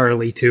for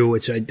Charlie too,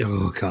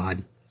 oh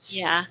God.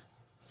 Yeah.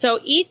 So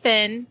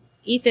Ethan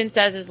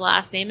says his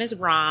last name is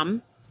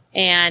Ram.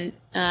 And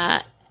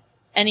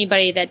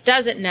anybody that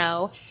doesn't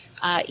know,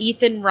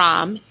 Ethan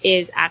Rom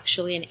is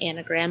actually an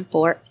anagram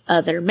for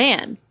other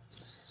man.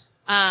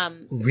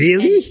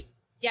 Really?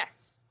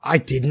 Yes. I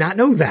did not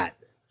know that.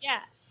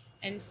 Yeah.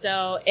 And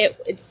so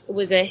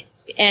he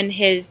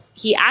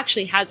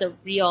actually has a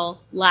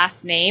real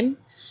last name,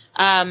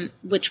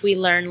 which we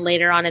learn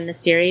later on in the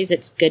series.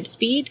 It's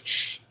Goodspeed.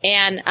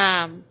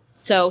 And,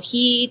 so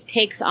he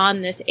takes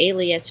on this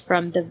alias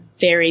from the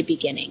very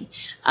beginning,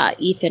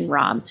 Ethan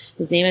Rom.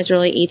 His name is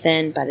really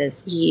Ethan, but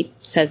he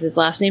says his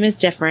last name is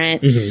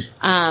different.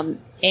 Mm-hmm.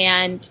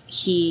 And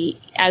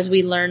as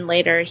we learn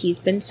later,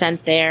 he's been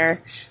sent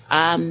there,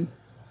 and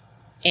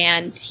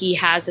he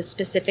has a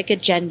specific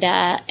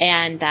agenda,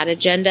 and that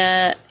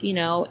agenda,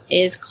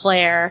 is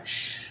Claire.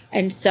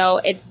 And so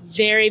it's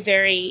very,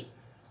 very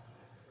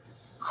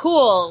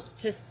cool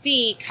to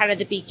see kind of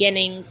the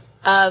beginnings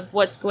of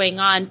what's going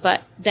on.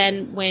 But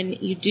then when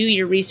you do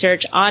your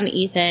research on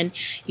Ethan,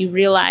 you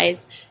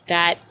realize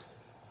that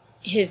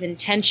his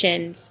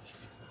intentions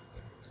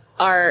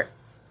are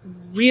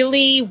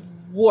really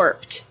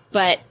warped,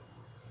 but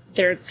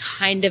they're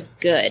kind of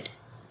good.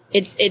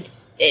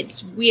 It's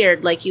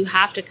weird. Like, you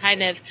have to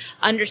kind of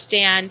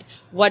understand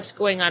what's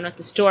going on with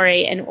the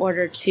story in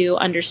order to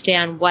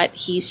understand what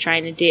he's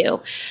trying to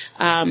do.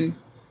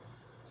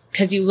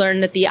 Because you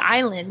learn that the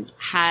island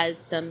has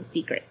some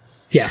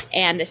secrets. Yeah.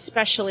 And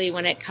especially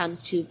when it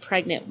comes to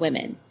pregnant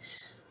women,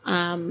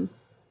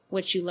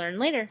 which you learn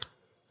later.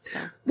 So.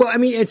 Well, I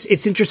mean,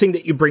 it's interesting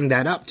that you bring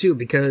that up, too,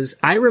 because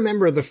I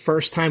remember the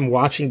first time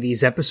watching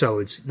these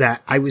episodes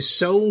that I was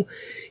so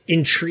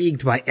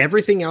intrigued by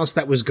everything else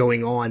that was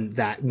going on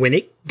that when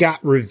it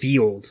got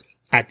revealed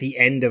at the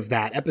end of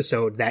that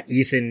episode that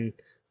Ethan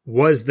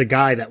was the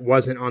guy that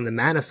wasn't on the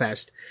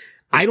manifest,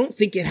 I don't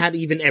think it had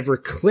even ever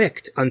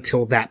clicked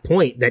until that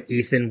point that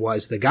Ethan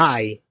was the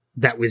guy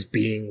that was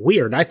being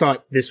weird. I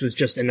thought this was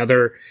just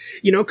another,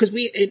 cause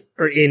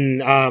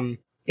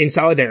in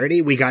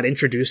Solidarity, we got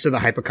introduced to the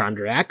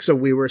hypochondriac. So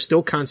we were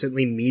still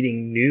constantly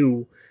meeting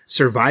new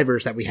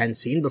survivors that we hadn't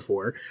seen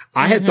before.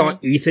 I had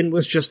thought Ethan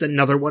was just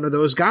another one of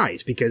those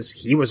guys because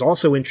he was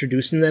also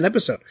introduced in that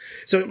episode.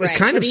 So it was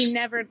kind of, but he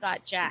never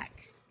got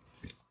Jack.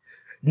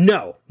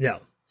 No.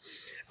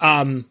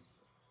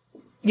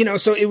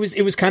 So it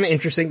was kind of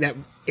interesting that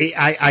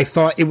I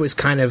thought it was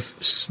kind of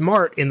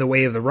smart in the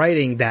way of the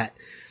writing that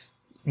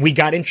we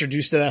got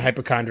introduced to that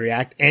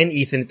hypochondriac and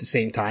Ethan at the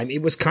same time.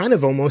 It was kind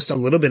of almost a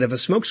little bit of a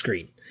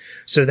smokescreen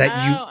so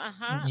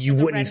that you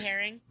wouldn't, red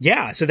herring.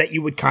 Yeah, so that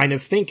you would kind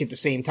of think at the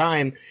same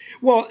time,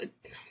 well,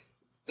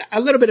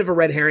 a little bit of a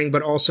red herring,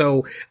 but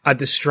also a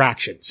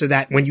distraction so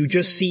that when you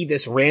just see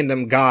this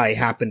random guy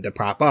happen to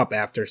pop up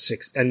after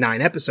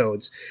 9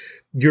 episodes,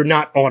 you're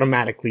not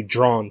automatically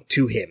drawn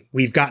to him.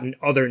 We've gotten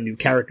other new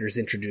characters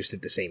introduced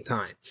at the same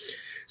time.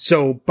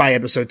 So by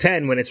episode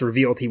 10, when it's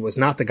revealed he was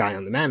not the guy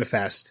on the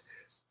manifest,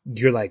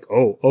 you're like,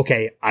 oh,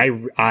 okay,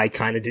 I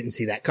kind of didn't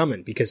see that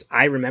coming because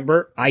I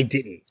remember I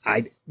didn't.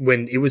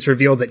 When it was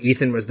revealed that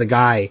Ethan was the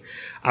guy,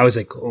 I was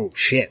like, oh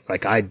shit,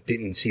 like I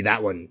didn't see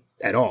that one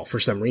at all for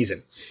some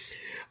reason.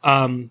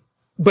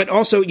 But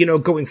also,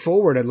 going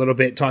forward a little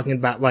bit, talking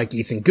about like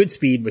Ethan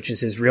Goodspeed, which is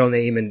his real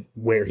name and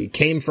where he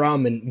came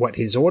from and what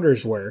his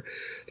orders were.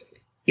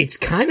 It's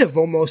kind of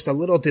almost a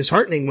little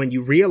disheartening when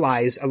you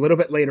realize a little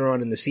bit later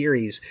on in the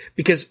series,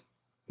 because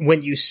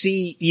when you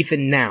see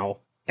Ethan now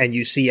and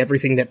you see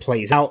everything that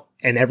plays out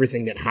and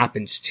everything that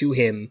happens to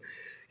him,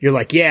 you're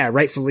like, yeah,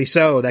 rightfully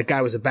so. That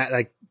guy was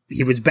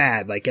he was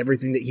bad. Like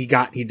everything that he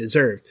got, he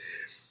deserved.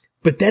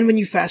 But then when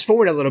you fast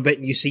forward a little bit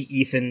and you see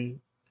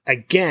Ethan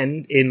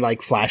again in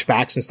like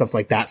flashbacks and stuff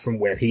like that from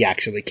where he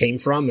actually came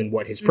from and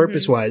what his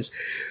purpose was,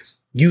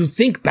 you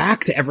think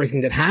back to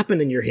everything that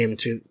happened in your hymn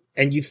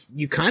and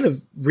you kind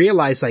of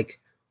realize like,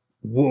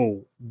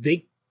 whoa,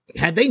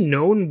 had they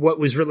known what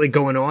was really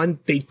going on,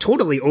 they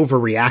totally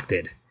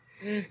overreacted.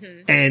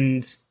 Mm-hmm.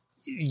 And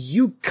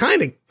you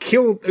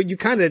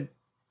kind of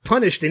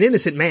punished an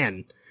innocent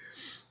man.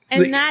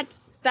 And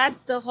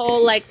that's the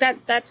whole, like,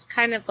 that's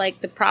kind of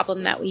like the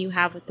problem that you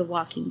have with The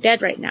Walking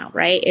Dead right now,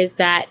 right? Is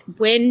that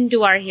when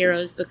do our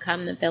heroes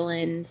become the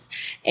villains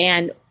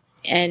and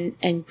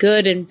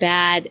good and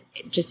bad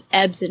just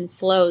ebbs and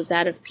flows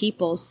out of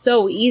people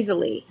so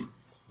easily,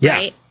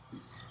 right?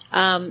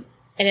 And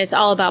it's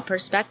all about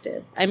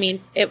perspective. I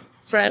mean, if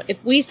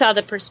we saw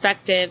the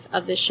perspective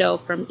of the show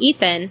from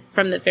Ethan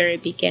from the very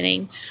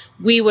beginning,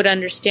 we would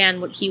understand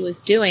what he was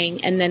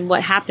doing, and then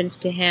what happens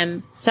to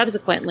him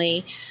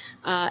subsequently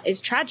is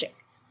tragic.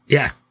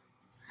 Yeah.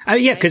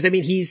 Because I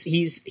mean,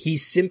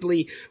 he's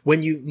simply,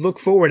 when you look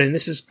forward, and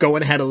this is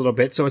going ahead a little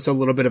bit, so it's a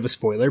little bit of a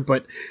spoiler,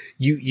 but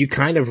you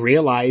kind of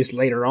realize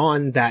later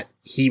on that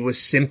he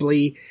was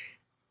simply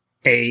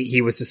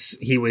he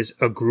was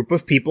a group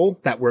of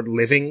people that were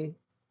living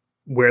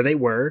where they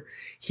were.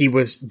 He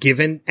was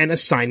given an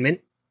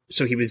assignment,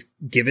 so he was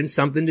given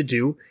something to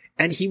do,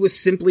 and he was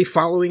simply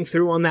following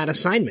through on that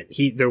assignment.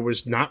 There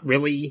was not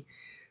really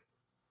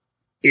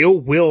ill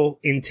will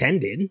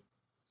intended,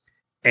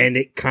 and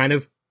it kind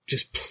of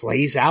just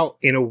plays out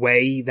in a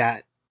way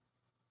that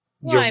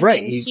you're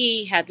right. Mean,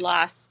 he had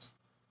lost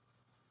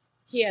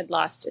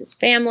his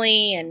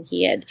family, and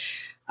he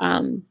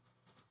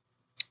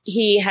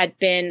had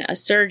been a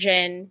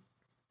surgeon.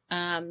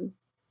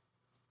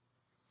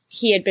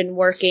 He had been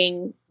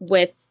working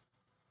with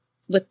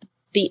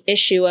the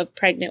issue of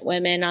pregnant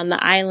women on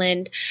the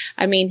island.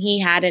 I mean, he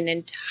had an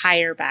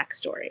entire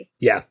backstory.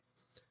 Yeah.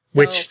 So,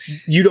 which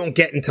you don't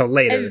get until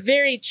later. A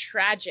very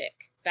tragic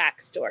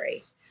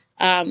backstory.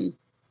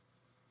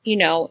 You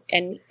know,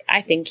 and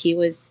I think he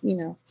was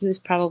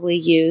probably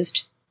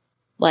used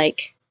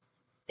like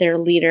their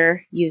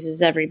leader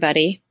uses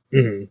everybody.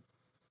 Mm-hmm.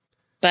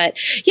 But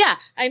yeah,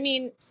 I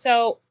mean,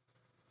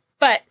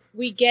 but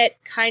we get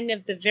kind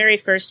of the very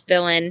first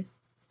villain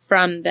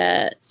from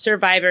the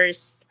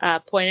survivors'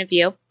 point of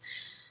view.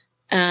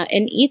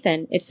 And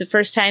Ethan, it's the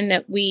first time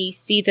that we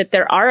see that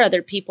there are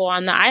other people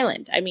on the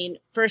island. I mean,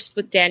 first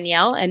with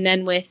Danielle and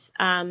then with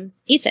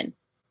Ethan.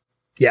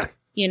 Yeah.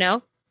 You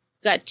know,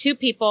 got two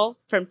people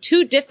from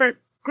two different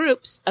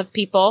groups of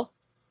people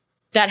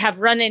that have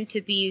run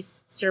into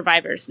these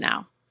survivors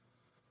now.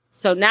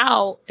 So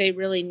now they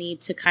really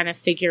need to kind of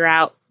figure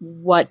out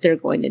what they're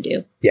going to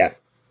do. Yeah.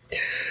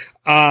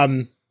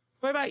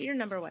 What about your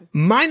number one?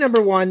 My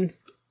number one,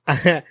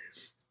 I'm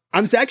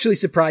actually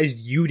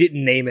surprised you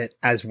didn't name it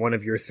as one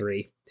of your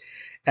three.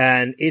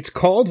 And it's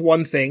called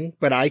one thing,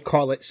 but I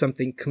call it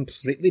something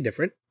completely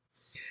different.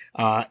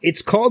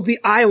 It's called the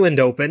Island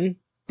Open,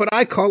 but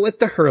I call it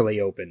the Hurley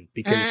Open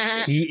because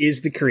he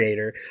is the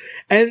creator.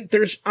 And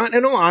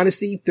in all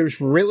honesty, there's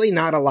really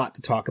not a lot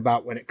to talk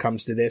about when it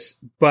comes to this,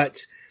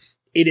 but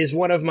it is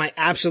one of my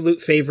absolute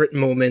favorite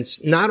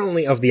moments, not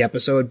only of the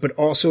episode, but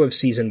also of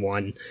season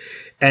 1.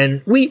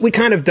 And we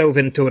kind of dove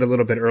into it a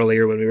little bit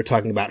earlier when we were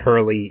talking about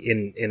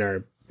Hurley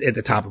at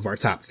the top of our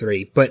top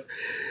 3. But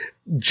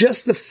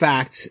just the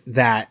fact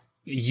that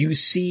you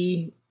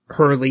see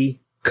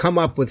Hurley come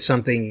up with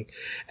something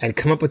and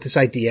come up with this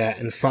idea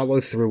and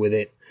follow through with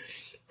it.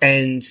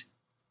 And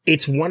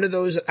it's one of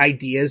those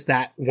ideas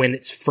that when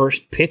it's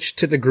first pitched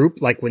to the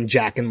group, like when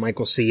Jack and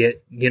Michael see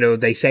it, you know,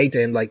 they say to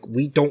him, like,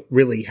 we don't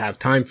really have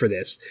time for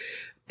this.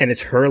 And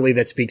it's Hurley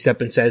that speaks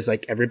up and says,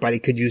 like, everybody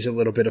could use a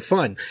little bit of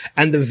fun.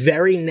 And the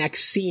very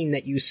next scene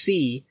that you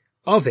see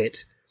of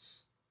it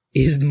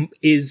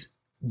is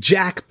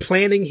Jack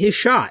planning his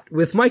shot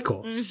with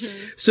Michael. Mm-hmm.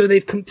 So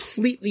they've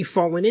completely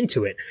fallen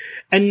into it.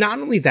 And not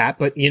only that,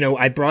 but, you know,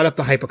 I brought up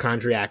the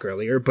hypochondriac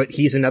earlier, but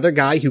he's another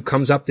guy who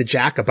comes up to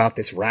Jack about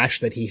this rash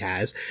that he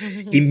has,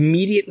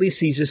 immediately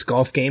sees this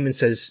golf game and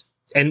says,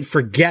 and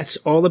forgets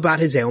all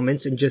about his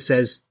ailments and just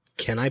says,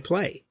 can I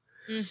play?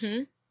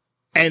 Mm-hmm.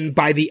 And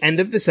by the end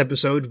of this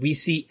episode, we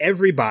see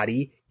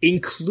everybody,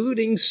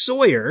 including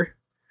Sawyer,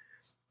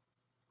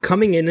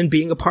 coming in and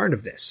being a part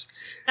of this.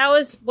 That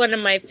was one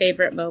of my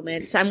favorite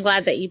moments. I'm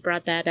glad that you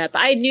brought that up.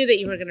 I knew that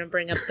you were going to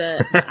bring up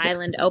the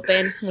Island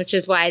Open, which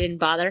is why I didn't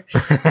bother.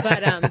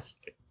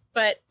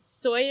 But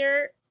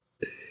Sawyer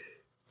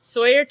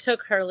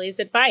took Hurley's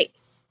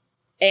advice,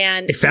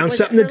 and it found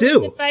something to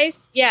do.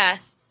 Advice? Yeah.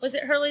 Was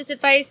it Hurley's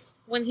advice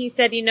when he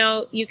said, you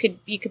know, you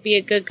could be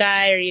a good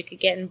guy, or you could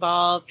get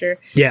involved, or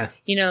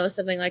you know,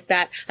 something like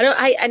that?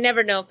 I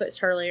never know if it's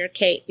Hurley or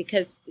Kate,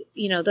 because,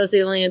 you know, those are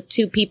the only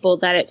two people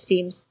that it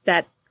seems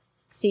that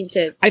seem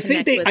to. I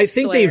think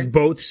they've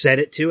both said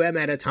it to him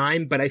at a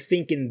time, but I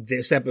think in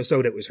this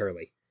episode it was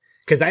Hurley,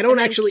 because I don't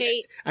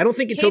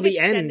think until the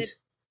end.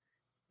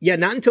 Yeah,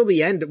 not until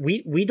the end.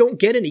 We don't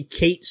get any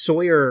Kate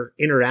Sawyer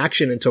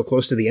interaction until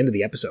close to the end of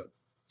the episode.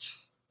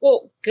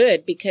 Well,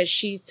 good, because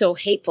she's so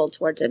hateful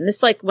towards him. This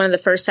is like one of the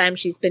first times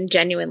she's been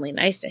genuinely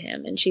nice to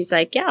him. And she's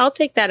like, yeah, I'll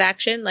take that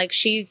action. Like,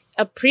 she's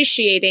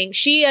appreciating,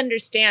 she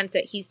understands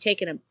that he's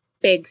taken a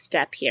big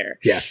step here.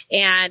 Yeah.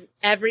 And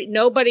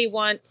nobody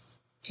wants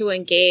to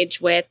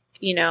engage with,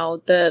 you know,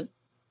 the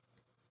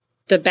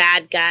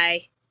bad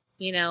guy,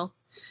 you know,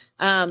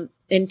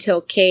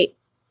 until Kate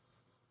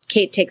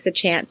takes a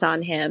chance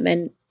on him.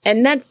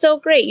 And that's so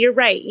great. You're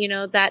right. You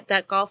know,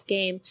 that golf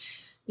game,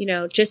 you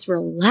know, just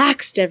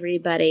relaxed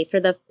everybody for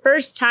the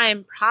first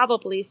time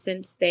probably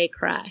since they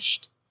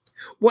crashed.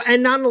 Well,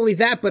 and not only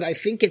that, but I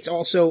think it's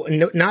also,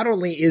 not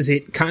only is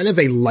it kind of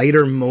a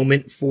lighter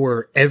moment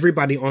for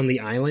everybody on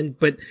the island,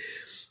 but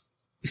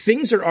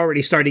things are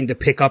already starting to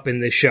pick up in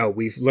this show.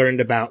 We've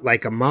learned about,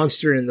 like, a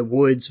monster in the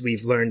woods.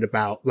 We've learned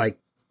about, like,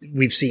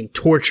 we've seen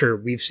torture.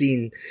 We've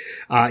seen,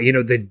 you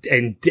know,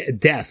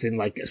 death and,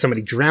 like,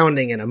 somebody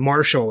drowning and a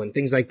marshal and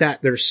things like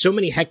that. There's so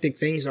many hectic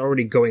things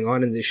already going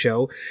on in this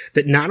show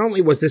that not only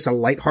was this a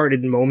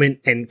lighthearted moment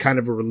and kind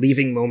of a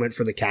relieving moment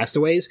for the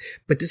castaways,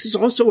 but this is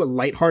also a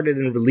lighthearted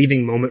and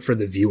relieving moment for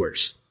the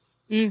viewers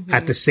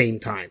at the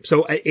same time.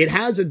 So it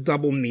has a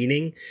double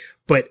meaning,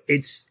 but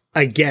it's,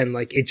 again,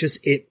 like,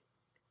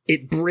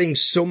 it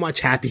brings so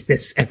much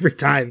happiness every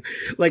time.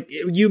 Like,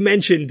 you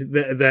mentioned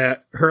the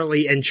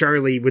Hurley and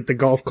Charlie with the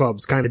golf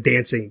clubs kind of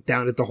dancing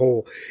down at the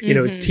hole, you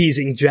know,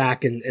 teasing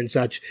Jack and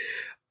such.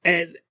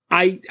 And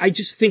I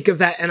just think of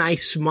that and I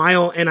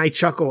smile and I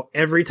chuckle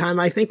every time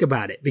I think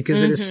about it,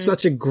 because it is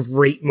such a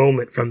great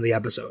moment from the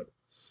episode.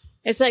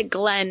 It's like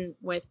Glenn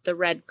with the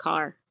red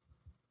car.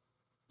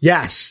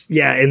 Yes.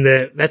 Yeah.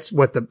 That's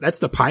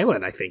the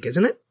pilot, I think,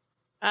 isn't it?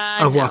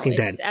 Of Walking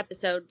Dead.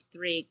 Episode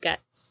 3,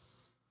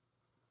 Guts.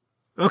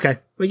 Okay.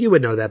 Well, you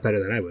would know that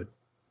better than I would.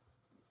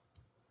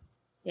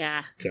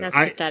 Yeah, so that's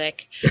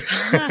pathetic.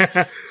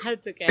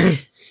 That's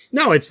okay.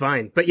 No, it's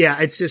fine. But yeah,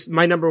 it's just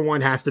my number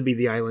one has to be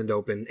the Island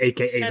Open,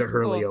 aka the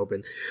Hurley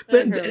Open.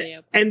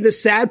 And the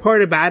sad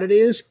part about it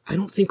is, I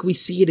don't think we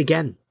see it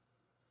again.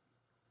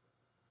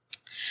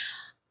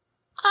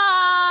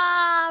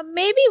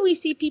 Maybe we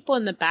see people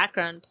in the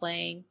background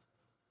playing.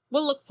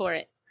 We'll look for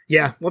it.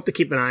 Yeah, we'll have to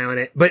keep an eye on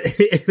it. But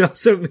it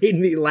also made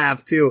me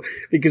laugh too,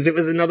 because it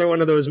was another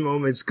one of those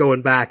moments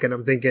going back, and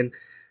I'm thinking,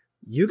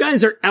 you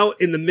guys are out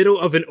in the middle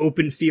of an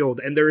open field,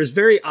 and there is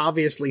very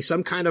obviously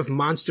some kind of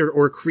monster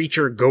or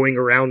creature going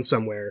around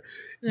somewhere.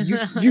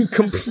 You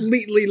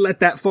completely let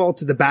that fall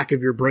to the back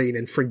of your brain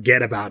and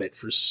forget about it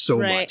for so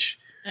much.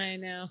 I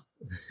know.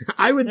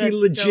 I would be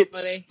legit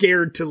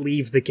scared to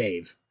leave the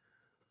cave.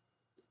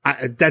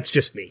 That's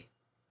just me.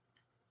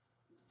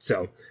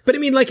 So, but I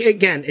mean, like,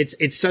 again,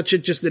 it's such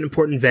just an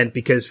important event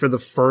because for the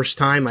first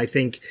time, I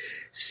think,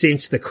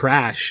 since the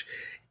crash,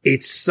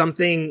 it's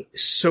something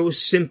so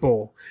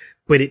simple,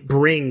 but it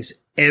brings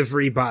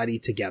everybody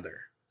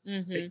together.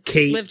 Mm-hmm.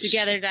 Kate. Live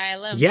together, die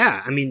alone.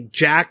 Yeah. I mean,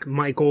 Jack,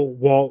 Michael,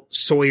 Walt,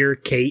 Sawyer,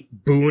 Kate,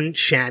 Boone,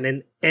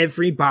 Shannon,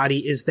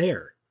 everybody is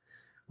there.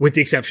 With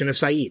the exception of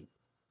Sayid.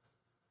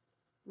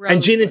 Rose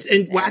and Jin and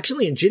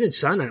Jin and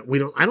Sun,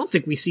 I don't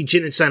think we see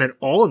Jin and Sun at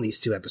all in these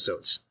 2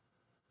 episodes.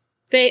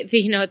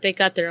 They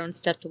got their own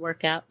stuff to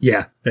work out.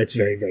 Yeah, that's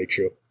very, very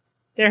true.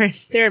 They're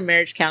in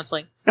marriage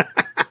counseling.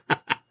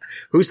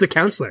 Who's the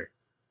counselor?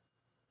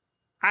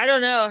 I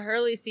don't know.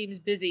 Hurley seems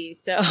busy,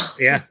 so.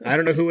 Yeah, I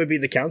don't know who would be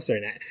the counselor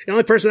in that. The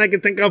only person I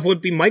can think of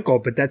would be Michael,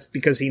 but that's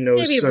because he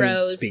knows Maybe Sun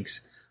Rose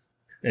speaks.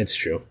 That's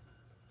true.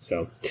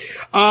 So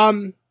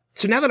now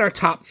that our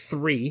top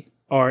 3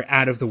 are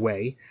out of the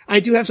way, I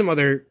do have some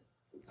other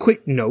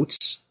quick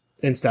notes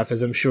and stuff,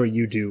 as I'm sure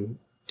you do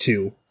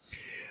too.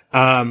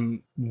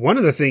 One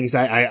of the things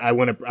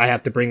I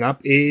have to bring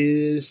up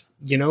is,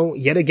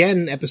 yet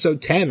again,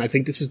 episode 10. I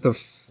think this is the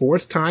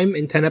 4th time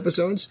in 10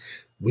 episodes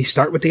we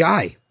start with the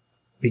eye.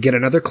 We get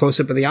another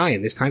close-up of the eye,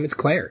 and this time it's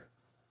Claire.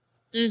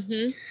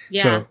 Mm-hmm.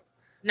 Yeah. So,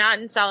 not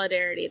in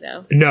Solidarity,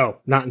 though. No,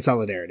 not in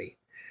Solidarity.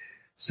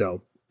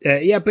 So,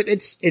 yeah, but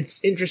it's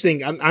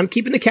interesting. I'm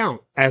keeping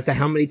account as to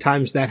how many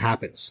times that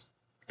happens.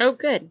 Oh,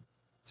 good.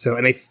 So,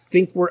 and I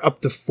think we're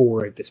up to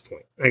 4 at this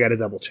point. I gotta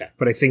double check,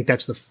 but I think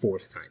that's the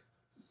 4th time.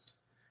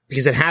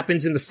 Because it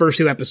happens in the first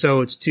 2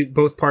 episodes,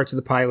 both parts of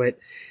the pilot,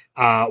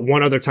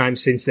 one other time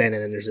since then,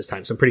 and then there's this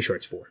time. So I'm pretty sure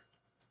it's 4.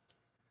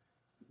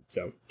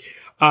 So,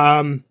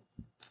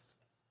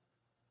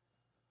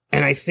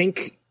 and I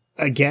think,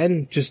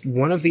 again, just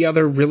one of the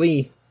other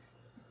really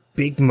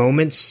big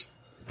moments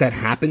that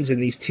happens in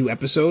these 2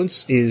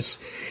 episodes is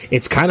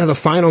it's kind of the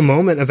final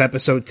moment of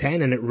episode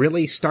 10, and it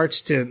really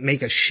starts to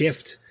make a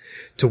shift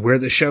to where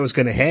the show is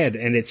going to head.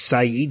 And it's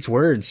Sayid's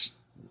words,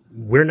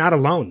 "We're not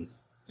alone."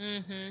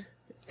 Mm-hmm.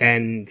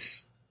 And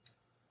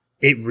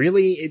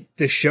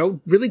the show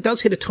really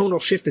does hit a tonal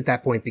shift at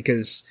that point,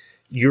 because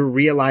you're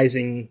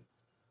realizing,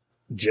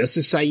 just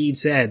as Sayid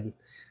said,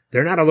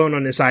 they're not alone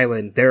on this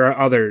island. There are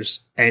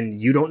others, and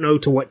you don't know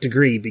to what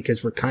degree,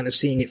 because we're kind of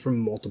seeing it from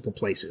multiple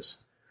places.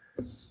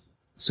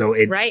 So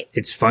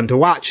it's fun to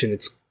watch, and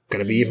it's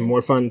going to be even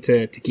more fun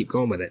to keep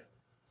going with it.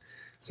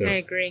 So I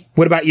agree.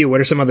 What about you?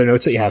 What are some other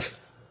notes that you have?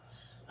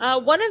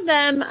 One of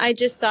them I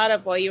just thought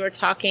of while you were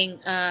talking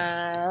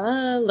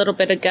a little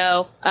bit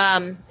ago,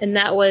 and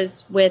that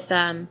was with,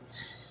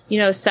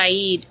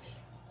 Sayid.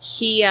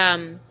 He,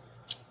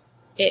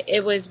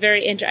 it was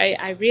very interesting.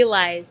 I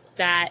realized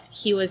that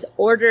he was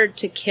ordered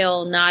to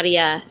kill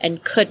Nadia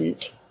and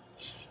couldn't,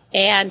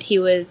 and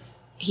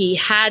he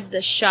had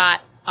the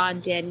shot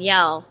on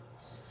Danielle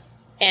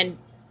and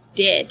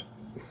did.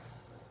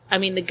 I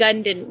mean, the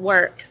gun didn't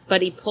work,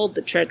 but he pulled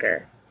the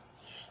trigger.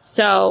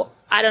 So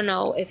I don't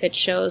know if it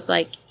shows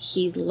like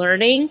he's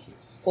learning,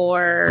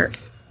 or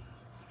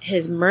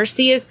his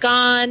mercy is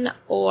gone,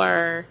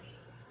 or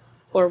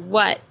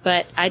what,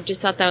 but I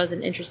just thought that was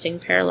an interesting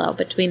parallel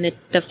between the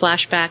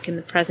flashback and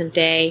the present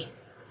day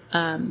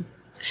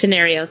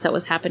scenarios that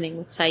was happening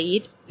with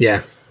Sayid.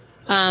 Yeah.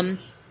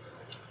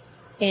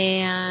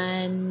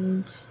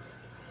 And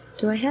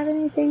do I have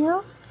anything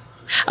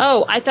else?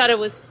 Oh, I thought it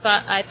was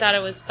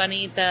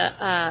funny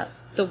the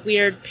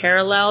weird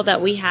parallel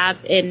that we have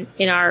in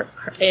not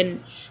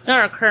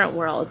our current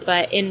world,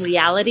 but in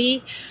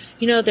reality.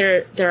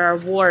 There are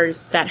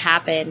wars that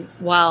happen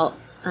while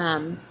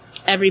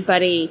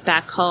everybody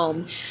back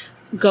home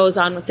goes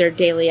on with their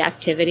daily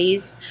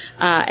activities,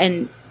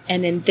 and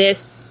in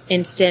this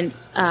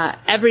instance,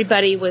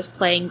 everybody was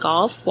playing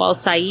golf while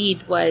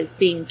Sayid was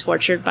being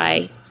tortured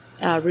by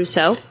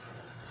Rousseau.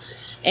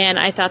 And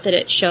I thought that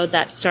it showed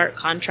that stark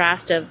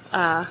contrast of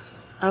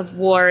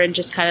war and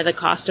just kind of the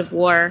cost of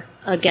war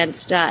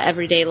against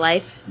everyday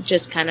life,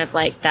 just kind of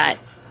like that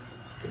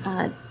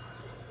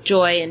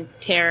joy and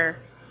terror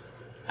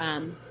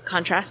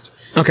contrast.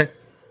 Okay.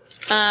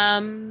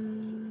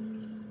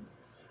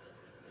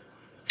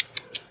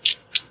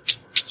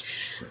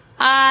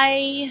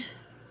 I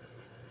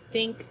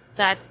think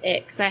that's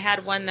it, because I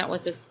had one that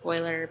was a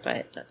spoiler,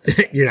 but that's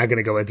okay. You're not going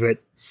to go into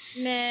it?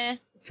 Nah.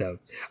 So,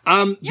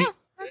 Yeah,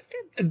 that's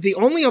good. the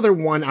only other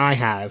one I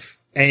have,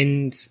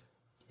 and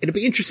it'll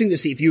be interesting to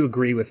see if you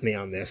agree with me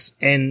on this,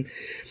 and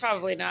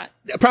Probably not.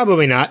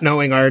 probably not,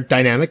 knowing our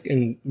dynamic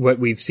and what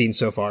we've seen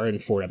so far in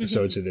 4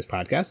 episodes of this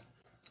podcast.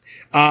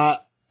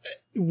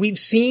 We've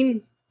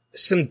seen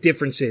some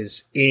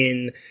differences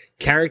in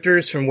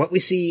characters from what we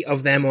see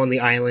of them on the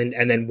island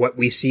and then what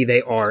we see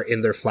they are in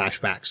their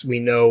flashbacks.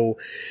 We know,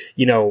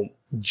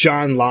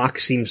 John Locke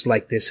seems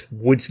like this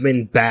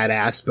woodsman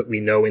badass, but we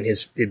know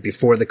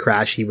before the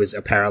crash, he was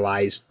a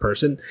paralyzed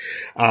person.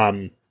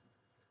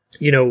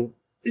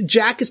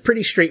 Jack is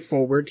pretty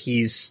straightforward.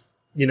 He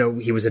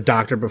was a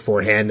doctor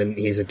beforehand, and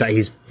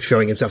he's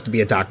showing himself to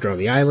be a doctor on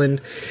the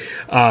island.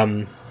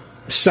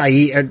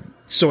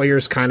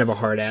 Sawyer's kind of a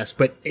hard ass,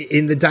 but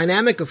in the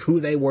dynamic of who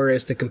they were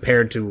as to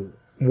compared to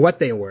what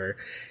they were,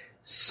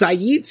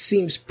 Sayid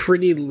seems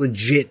pretty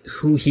legit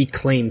who he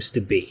claims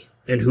to be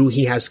and who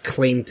he has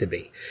claimed to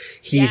be.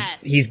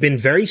 He's been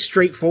very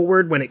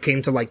straightforward when it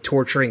came to like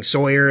torturing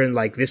Sawyer and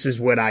like, this is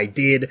what I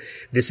did.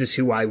 This is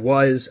who I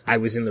was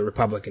in the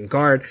Republican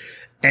Guard.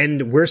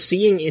 And we're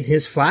seeing in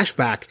his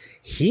flashback,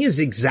 he is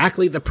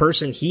exactly the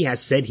person he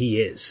has said he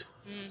is.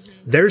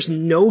 There's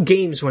no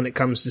games when it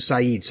comes to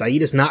Sayid. Sayid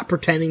is not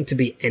pretending to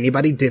be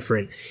anybody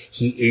different.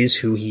 He is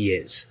who he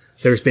is.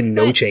 There's been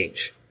no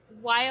change.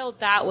 While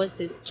that was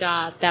his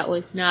job, that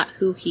was not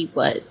who he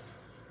was.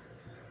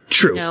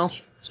 True.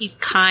 He's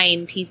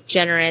kind, he's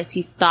generous,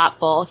 he's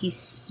thoughtful, he's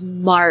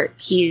smart,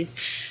 he's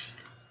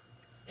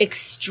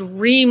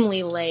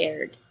extremely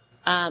layered.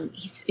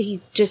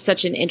 He's just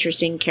such an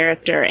interesting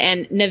character,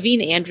 and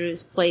Naveen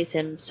Andrews plays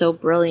him so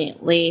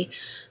brilliantly.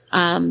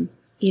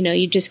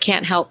 You just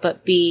can't help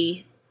but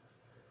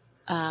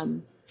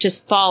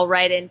just fall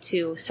right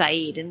into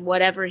Sayid, and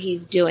whatever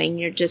he's doing,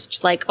 you're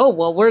just like, oh,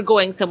 well, we're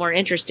going somewhere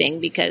interesting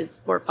because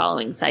we're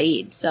following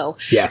Sayid. So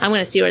yeah. I'm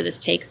going to see where this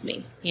takes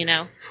me,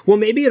 Well,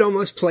 maybe it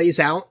almost plays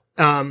out,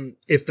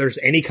 if there's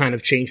any kind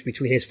of change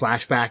between his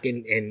flashback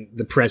and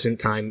the present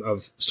time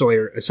of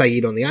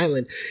Sayid on the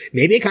island,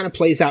 maybe it kind of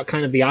plays out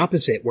kind of the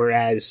opposite,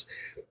 whereas,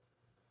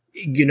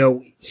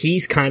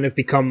 he's kind of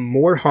become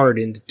more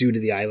hardened due to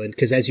the island,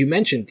 because as you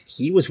mentioned,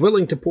 he was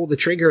willing to pull the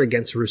trigger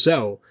against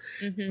Rousseau,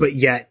 but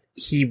yet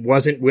he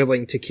wasn't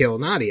willing to kill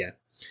Nadia.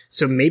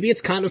 So maybe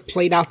it's kind of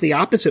played out the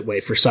opposite way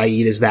for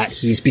Sayid, is that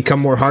he's become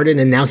more hardened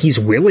and now he's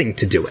willing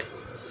to do it.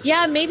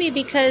 Yeah, maybe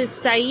because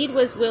Sayid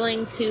was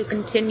willing to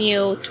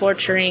continue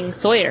torturing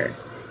Sawyer.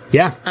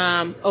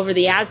 Yeah. Over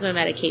the asthma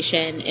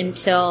medication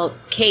until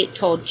Kate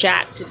told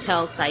Jack to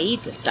tell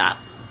Sayid to stop.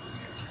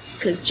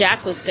 Because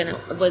Jack was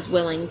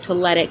willing to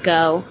let it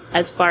go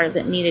as far as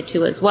it needed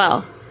to as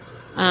well.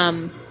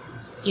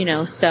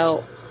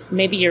 So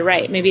maybe you're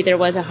right. Maybe there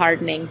was a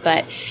hardening,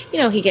 but,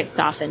 he gets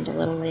softened a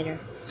little later.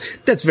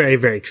 That's very,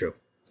 very true.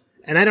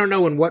 And I don't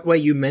know in what way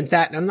you meant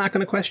that, and I'm not going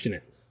to question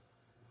it.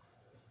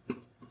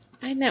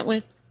 I meant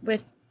with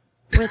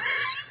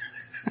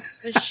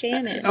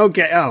Shannon.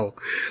 Okay. Oh,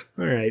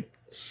 all right.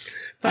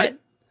 But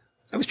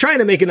I was trying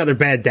to make another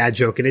bad dad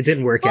joke, and it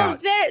didn't work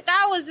out.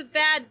 That was a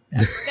bad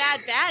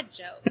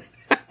joke.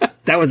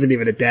 That wasn't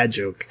even a dad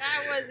joke.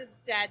 That was a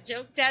dad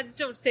joke. Dads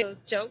don't say those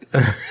jokes.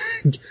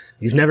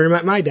 You've never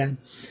met my dad.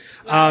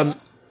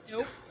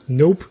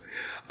 Nope.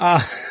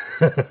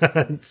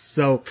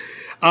 So,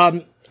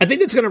 I think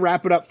that's going to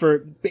wrap it up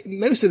for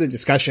most of the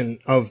discussion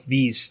of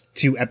these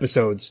 2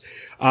 episodes.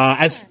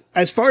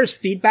 As far as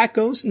feedback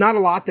goes, not a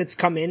lot that's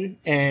come in,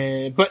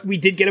 but we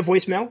did get a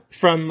voicemail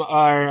from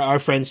our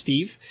friend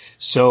Steve.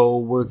 So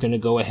we're going to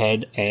go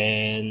ahead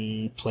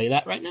and play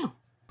that right now.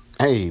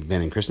 Hey,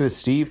 Ben and Kristen, it's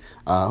Steve.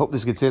 Hope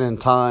this gets in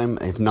time.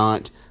 If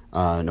not,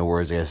 no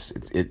worries. I guess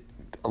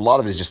a lot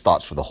of it is just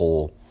thoughts for the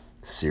whole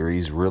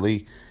series,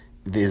 really,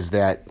 is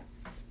that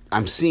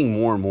I'm seeing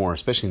more and more,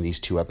 especially in these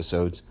 2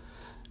 episodes,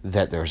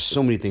 that there are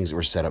so many things that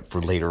were set up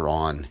for later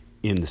on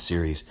in the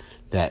series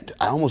that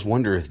I almost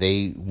wonder if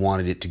they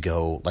wanted it to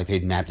go, like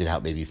they'd mapped it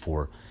out maybe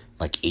for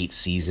like 8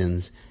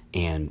 seasons,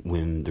 and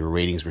when the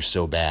ratings were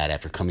so bad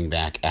after coming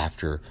back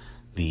after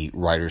the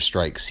writer's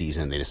strike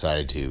season, they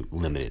decided to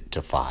limit it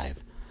to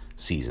 5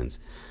 seasons.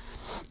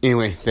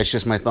 Anyway, that's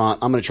just my thought.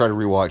 I'm going to try to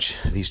rewatch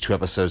these 2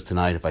 episodes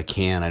tonight if I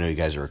can. I know you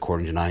guys are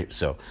recording tonight,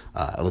 so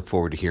I look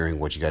forward to hearing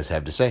what you guys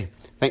have to say.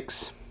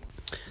 Thanks.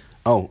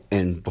 Oh,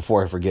 and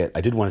before I forget,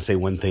 I did want to say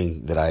one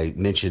thing that I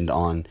mentioned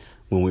on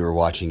when we were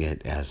watching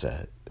it as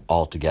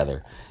all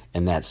together,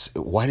 and that's,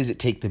 why does it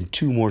take them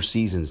 2 more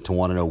seasons to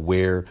want to know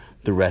where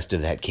the rest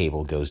of that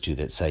cable goes to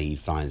that Sayid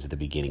finds at the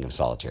beginning of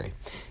Solitary?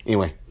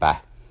 Anyway,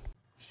 bye.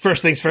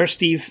 First things first,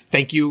 Steve,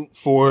 thank you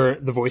for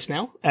the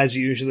voicemail, as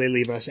you usually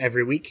leave us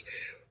every week.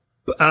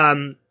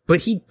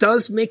 But he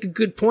does make a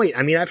good point.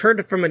 I mean, I've heard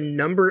it from a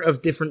number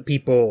of different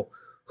people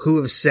who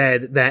have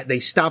said that they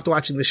stopped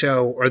watching the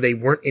show or they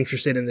weren't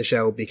interested in the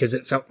show because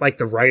it felt like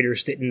the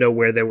writers didn't know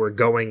where they were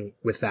going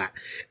with that.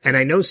 And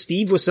I know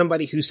Steve was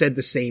somebody who said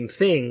the same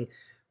thing,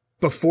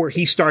 before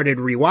he started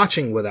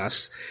rewatching with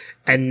us.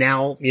 And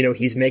now,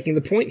 he's making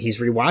the point.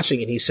 He's rewatching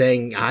and he's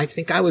saying, I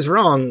think I was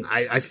wrong.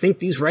 I think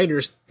these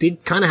writers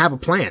did kind of have a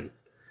plan.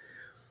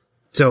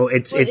 So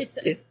it's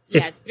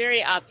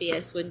very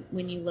obvious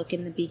when you look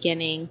in the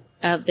beginning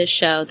of the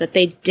show that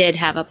they did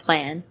have a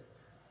plan.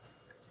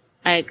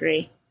 I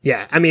agree.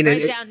 Yeah. I mean,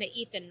 down to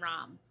Ethan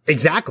Rom.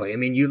 Exactly. I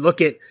mean, you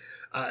look at,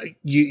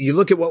 you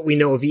look at what we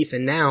know of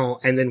Ethan now,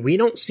 and then we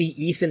don't see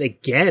Ethan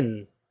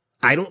again,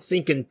 I don't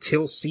think,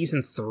 until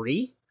season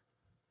 3.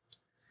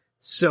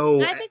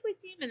 So I think we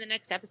see him in the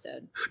next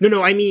episode.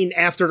 No, I mean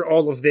after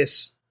all of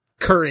this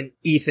current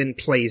Ethan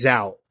plays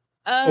out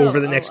over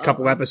the next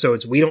couple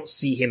episodes, we don't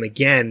see him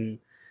again,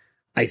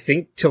 I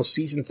think, till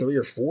season 3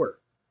 or 4.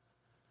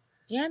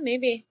 Yeah,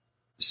 maybe.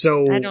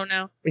 So I don't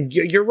know.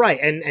 You're right.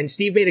 And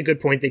Steve made a good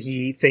point that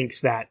he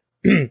thinks that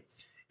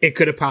it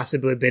could have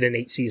possibly been an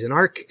 8-season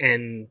arc,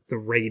 and the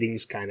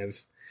ratings kind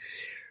of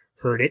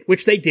hurt it,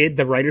 which they did.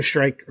 The writer's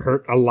strike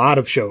hurt a lot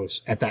of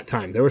shows at that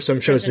time. There were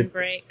some shows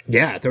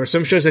there were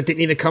some shows that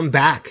didn't even come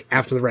back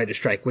after the writer's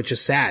strike, which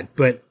is sad.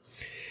 But,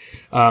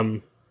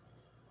 and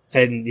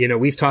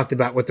we've talked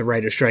about what the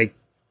writer's strike,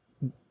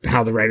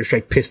 how the writer's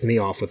strike pissed me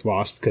off with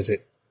Lost, because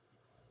it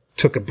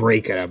took a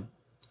break at a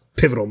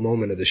pivotal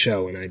moment of the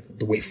show, and I had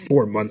to wait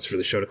 4 months for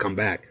the show to come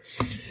back.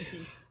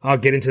 Mm-hmm. I'll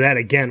get into that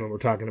again when we're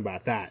talking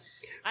about that.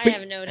 I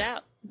have no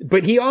doubt.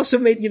 But he also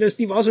made,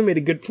 Steve also made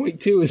a good point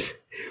too, is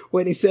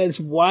when he says,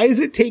 why does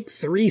it take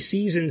 3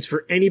 seasons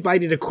for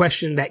anybody to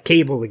question that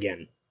cable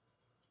again?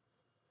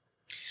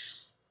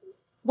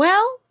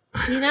 Well,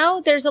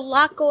 there's a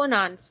lot going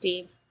on,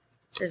 Steve.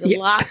 There's a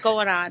lot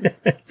going on.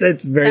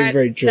 That's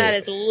very true. That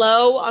is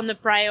low on the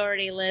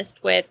priority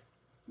list with,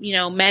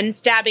 men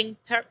stabbing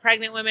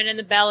pregnant women in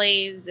the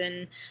bellies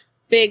and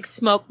big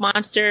smoke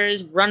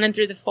monsters running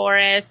through the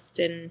forest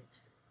and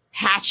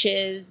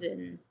hatches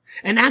and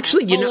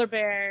actually, polar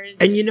bears.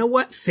 And you know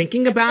what?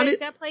 Thinking about it,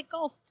 gotta play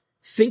golf.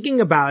 Thinking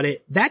about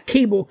it, that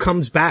cable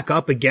comes back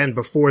up again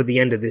before the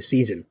end of this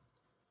season.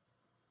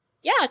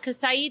 Yeah, because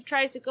Saeed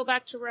tries to go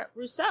back to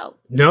Rousseau.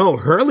 No,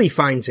 Hurley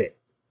finds it.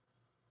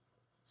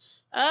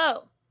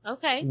 Oh,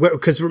 okay.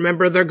 Because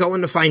remember, they're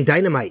going to find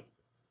dynamite.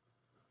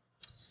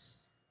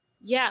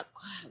 Yeah,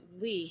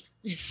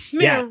 it's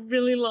been a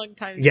really long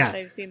time since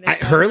I've seen this.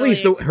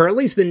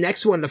 Hurley's the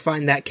next one to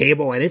find that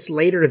cable, and it's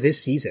later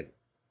this season.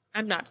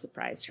 I'm not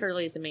surprised.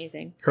 Hurley's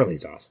amazing.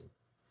 Hurley's awesome.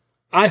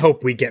 I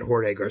hope we get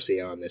Jorge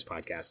Garcia on this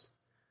podcast.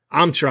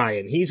 I'm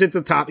trying. He's at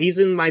the top. He's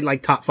in my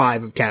top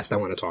 5 of cast I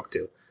want to talk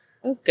to.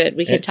 Oh, good.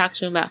 We can talk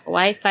to him about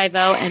Hawaii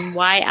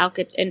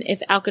Five-0 and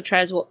if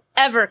Alcatraz will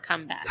ever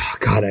come back. Oh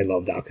God, I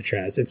loved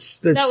Alcatraz. It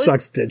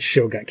sucks that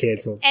show got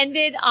canceled.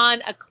 Ended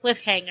on a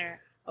cliffhanger,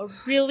 a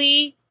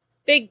really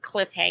big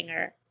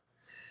cliffhanger.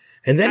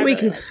 And then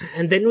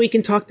we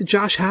can talk to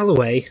Josh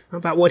Holloway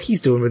about what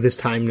he's doing with his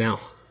time now.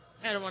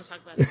 I don't want to talk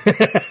about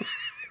it.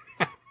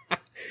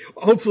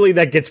 Hopefully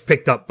that gets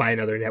picked up by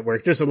another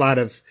network.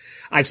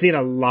 I've seen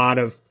a lot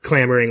of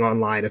clamoring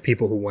online of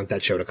people who want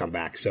that show to come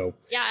back. So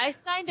yeah, I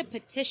signed a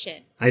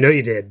petition. I know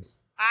you did.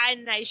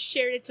 And I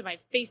shared it to my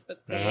Facebook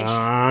page.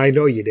 I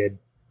know you did.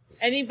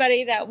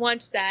 Anybody that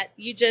wants that,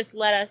 you just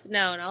let us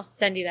know, and I'll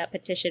send you that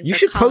petition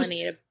for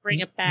Colony to bring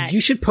it back.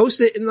 You should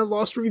post it in the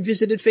Lost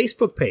Revisited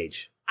Facebook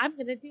page. I'm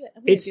going to do it.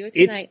 I'm going to do it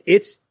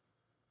tonight.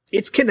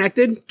 It's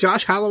connected.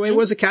 Josh Holloway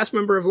was a cast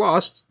member of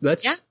Lost.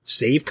 Let's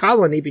save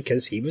Colony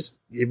because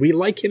we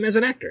like him as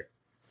an actor.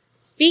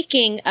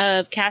 Speaking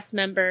of cast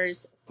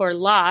members for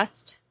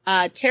Lost,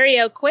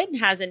 Terry O'Quinn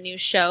has a new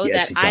show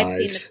that I've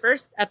seen the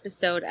first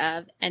episode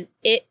of, and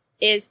it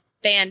is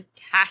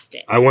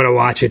fantastic. I want to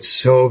watch it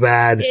so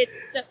bad.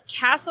 It's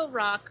Castle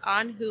Rock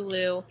on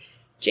Hulu.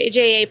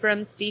 J.J.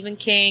 Abrams, Stephen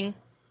King,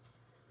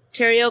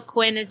 Terry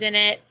O'Quinn is in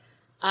it.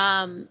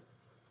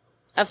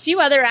 A few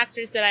other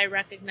actors that I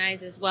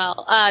recognize as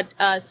well.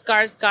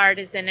 Skarsgård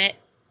is in it.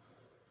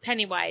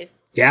 Pennywise.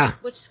 Yeah.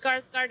 Which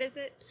Skarsgård is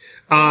it?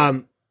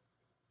 Not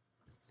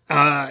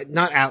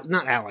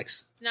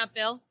Alex. It's not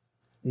Bill?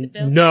 Is it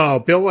Bill? No,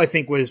 Bill I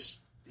think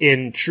was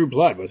in True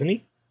Blood, wasn't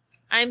he?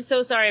 I'm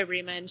so sorry,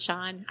 Rima and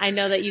Sean. I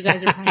know that you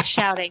guys are probably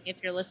shouting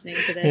if you're listening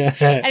to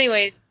this.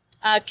 Anyways,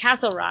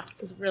 Castle Rock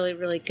is really,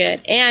 really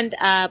good. And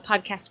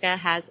Podcastica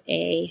has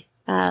a...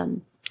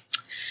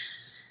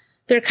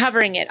 they're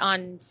covering it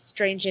on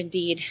Strange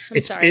Indeed.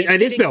 Sorry.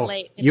 It is Bill.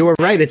 You were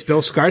right. It's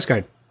Bill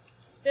Skarsgård.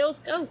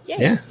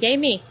 Yay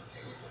me.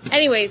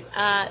 Anyways,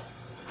 I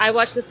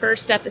watched the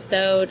first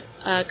episode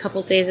a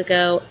couple days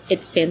ago.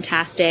 It's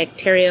fantastic.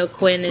 Terry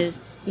O'Quinn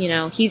is,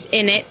 he's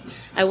in it.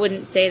 I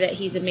wouldn't say that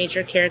he's a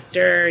major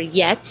character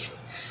yet.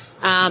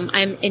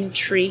 I'm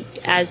intrigued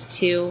as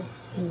to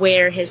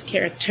where his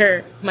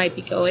character might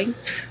be going.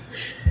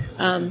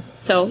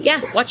 So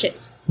yeah, watch it.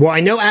 Well,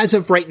 I know as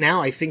of right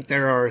now, I think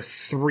there are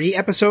 3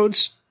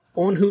 episodes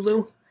on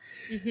Hulu.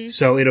 Mm-hmm.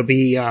 So it'll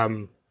be,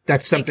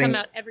 that's something. They come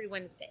out every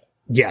Wednesday.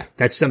 Yeah,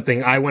 that's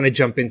something I want to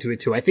jump into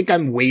it too. I think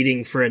I'm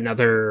waiting for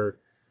another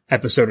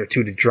episode or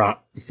 2 to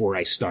drop before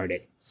I start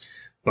it.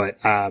 But,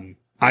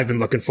 I've been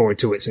looking forward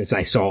to it since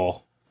I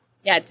saw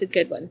Yeah, it's a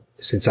good one.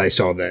 Since I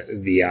saw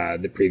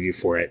the preview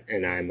for it,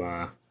 and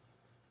I'm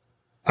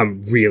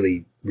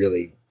really,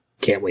 really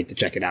can't wait to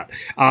check it out.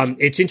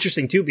 It's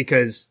interesting too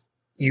because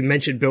you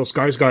mentioned Bill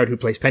Skarsgård, who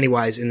plays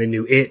Pennywise in the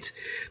new It,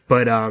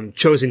 but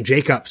Chosen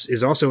Jacobs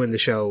is also in the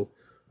show,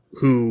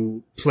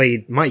 who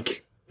played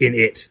Mike in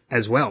It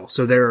as well.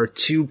 So there are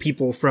two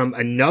people from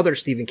another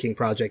Stephen King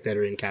project that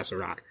are in Castle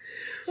Rock.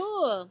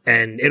 Cool.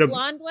 And the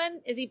blonde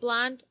one, is he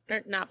blonde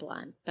or not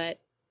blonde? But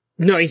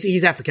no,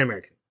 he's African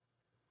American.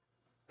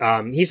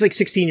 He's like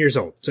 16 years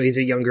old, so he's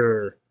a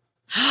younger.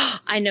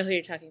 I know who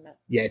you're talking about.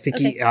 Yeah, I think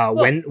okay,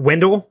 cool.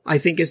 Wendell, I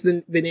think is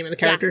the name of the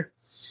character. Yeah.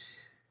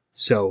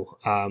 So,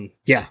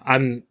 yeah,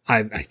 I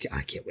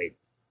can't wait.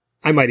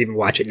 I might even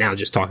watch it now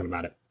just talking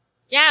about it.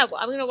 Yeah,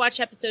 well, I'm going to watch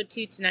episode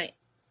 2 tonight.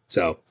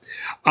 So,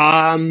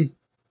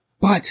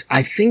 but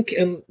I think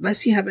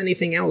unless you have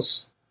anything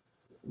else,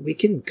 we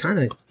can kind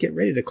of get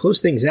ready to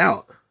close things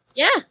out.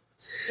 Yeah,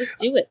 let's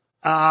do it.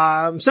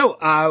 So,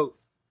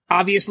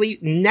 obviously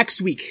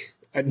next week,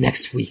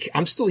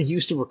 I'm still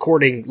used to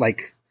recording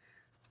like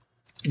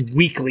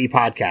weekly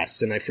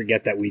podcasts, and I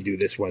forget that we do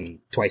this one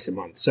twice a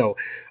month. So,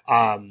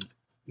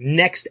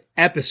 next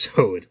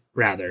episode,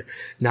 rather,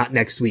 not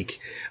next week,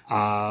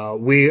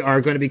 we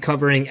are going to be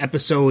covering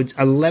episodes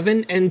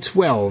 11 and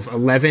 12.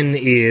 11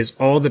 is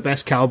All the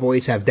Best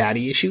Cowboys Have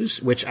Daddy Issues,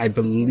 which I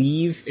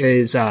believe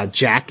is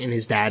Jack and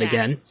his dad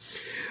again.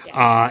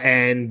 Yeah.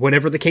 And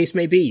whatever the case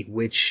may be,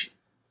 which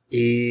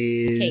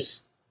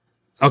is...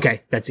 Kate.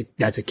 Okay,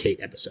 that's a Kate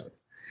episode.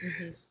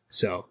 Mm-hmm.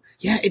 So,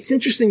 yeah, it's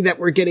interesting that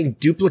we're getting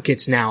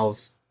duplicates now.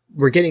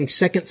 We're getting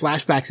second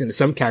flashbacks into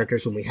some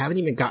characters when we haven't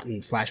even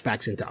gotten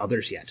flashbacks into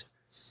others yet.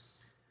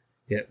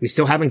 Yeah, we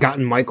still haven't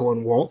gotten Michael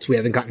and Walt. We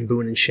haven't gotten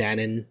Boone and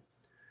Shannon.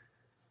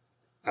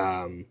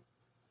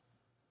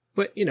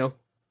 But, you know,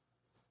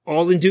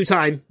 all in due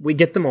time, we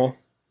get them all.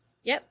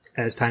 Yep.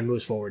 As time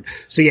moves forward.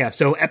 So yeah,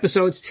 so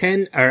episodes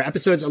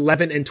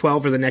 11 and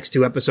 12 are the next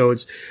two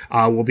episodes.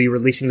 We'll be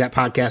releasing that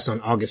podcast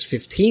on August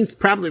 15th,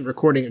 probably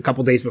recording a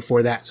couple days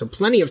before that. So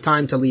plenty of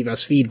time to leave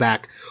us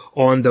feedback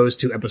on those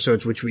two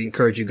episodes, which we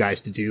encourage you guys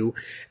to do.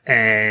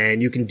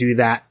 And you can do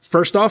that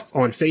first off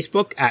on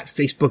Facebook at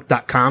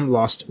facebook.com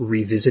Lost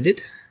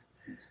Revisited.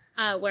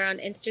 We're on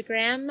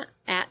Instagram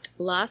at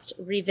Lost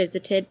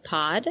Revisited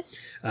Pod.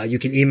 You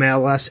can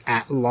email us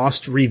at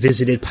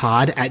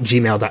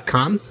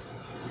lostrevisitedpod@gmail.com.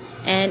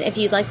 And if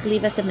you'd like to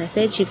leave us a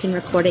message, you can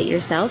record it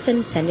yourself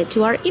and send it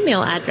to our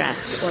email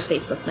address or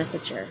Facebook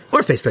Messenger. Or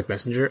Facebook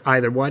Messenger,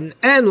 either one.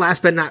 And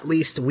last but not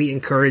least, we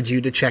encourage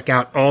you to check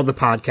out all the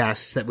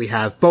podcasts that we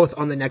have, both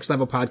on the Next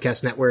Level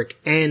Podcast Network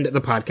and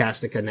the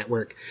Podcastica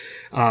Network.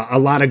 A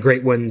lot of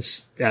great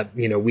ones that,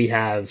 you know, we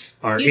have.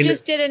 You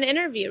just did an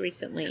interview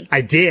recently. I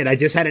did. I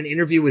just had an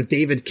interview with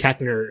David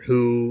Koechner,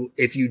 who,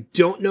 if you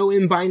don't know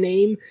him by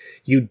name,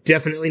 you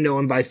definitely know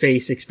him by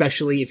face,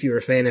 especially if you're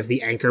a fan of the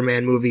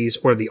Anchorman movies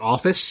or The Office.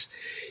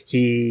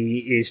 He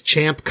is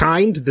Champ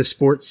Kind, the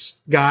sports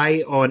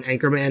guy on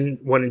Anchorman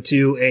 1 and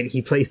 2, and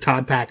he plays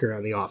Todd Packer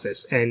on The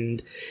Office.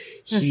 And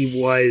he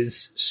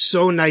was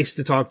so nice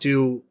to talk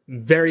to,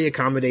 very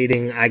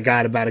accommodating. I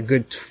got about a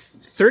good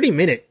 30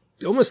 minutes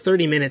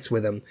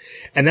with him.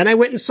 And then I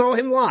went and saw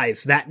him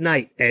live that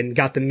night and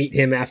got to meet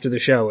him after the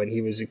show. And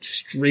he was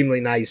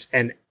extremely nice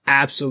and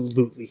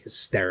absolutely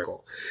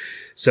hysterical.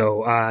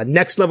 So,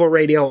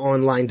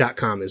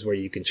 nextlevelradioonline.com is where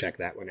you can check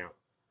that one out.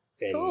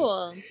 And,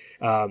 cool.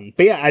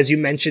 But yeah, as you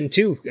mentioned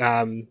too,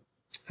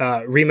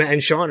 Rima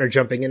and Sean are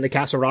jumping into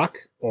Castle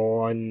Rock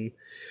on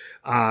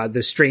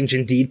the Strange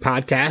Indeed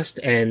podcast,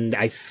 and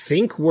I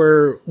think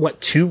we're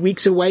 2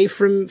 weeks away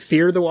from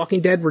Fear the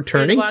Walking Dead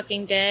returning. Fear the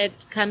Walking Dead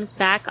comes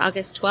back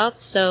August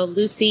 12th, so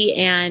Lucy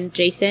and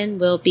Jason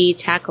will be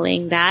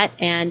tackling that.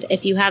 And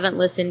if you haven't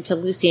listened to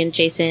Lucy and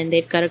Jason,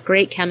 they've got a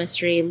great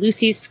chemistry.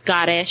 Lucy's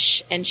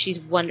Scottish, and she's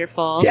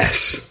wonderful.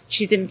 Yes,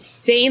 she's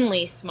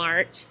insanely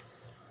smart.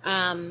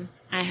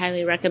 I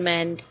highly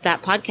recommend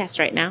that podcast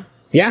right now.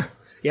 Yeah,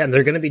 and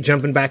they're going to be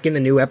jumping back into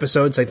new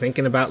episodes, I think,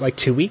 in about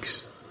 2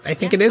 weeks. I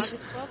think it is.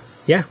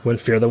 Yeah, when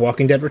Fear the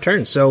Walking Dead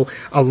returns. So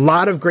a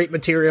lot of great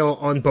material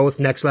on both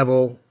Next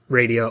Level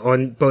Radio,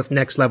 on both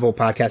Next Level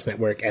Podcast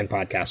Network and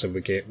Podcast. So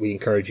we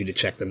encourage you to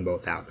check them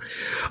both out.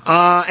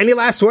 Any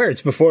last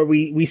words before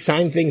we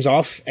sign things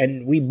off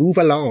and we move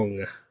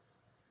along?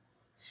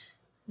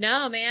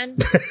 No, man.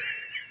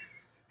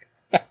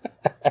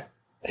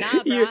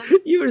 Nah, bro.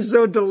 You were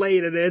so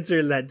delayed in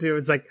answering that too.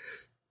 It's like,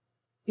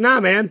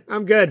 nah, man,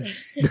 I'm good.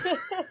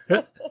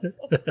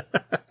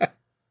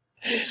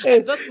 I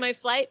booked my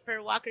flight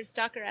for Walker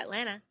Stalker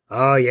Atlanta.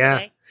 Oh, yeah.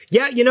 Today.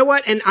 Yeah, you know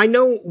what? And I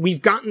know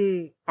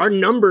our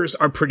numbers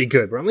are pretty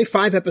good. We're only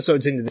 5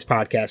 episodes into this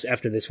podcast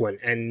after this one,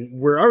 and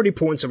we're already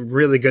pulling some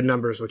really good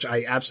numbers, which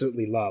I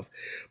absolutely love.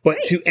 But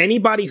right. To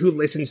anybody who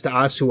listens to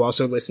us, who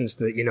also listens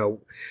to,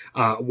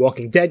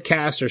 Walking Dead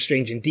cast or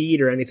Strange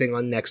Indeed or anything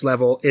on Next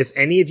Level, if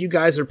any of you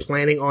guys are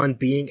planning on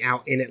being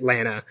out in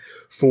Atlanta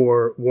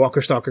for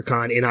Walker Stalker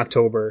Con in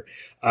October,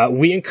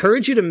 we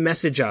encourage you to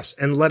message us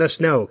and let us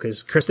know,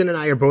 because Kristen and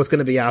I are both going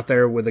to be out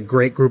there with a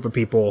great group of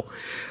people.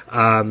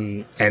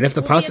 And if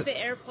the We'll be at the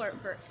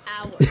airport for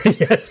hours.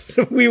 Yes,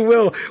 we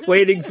will,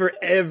 waiting for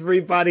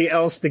everybody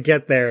else to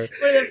get there.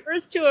 We're the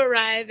first to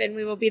arrive, and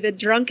we will be the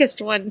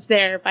drunkest ones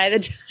there by the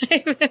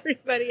time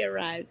everybody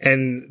arrives.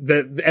 And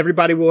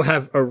everybody will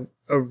have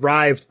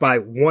arrived by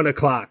 1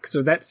 o'clock.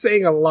 So that's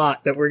saying a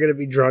lot that we're going to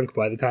be drunk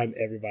by the time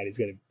everybody's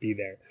going to be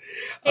there.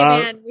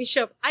 Hey man,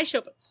 I show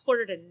up at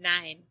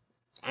 8:45.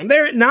 I'm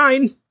there at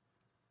 9.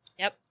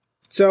 Yep.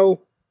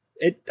 So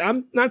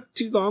I'm not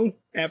too long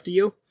after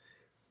you.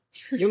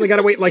 You only got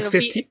to wait like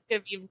 15. It's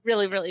going to be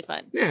really, really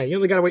fun. Yeah, you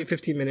only got to wait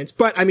 15 minutes.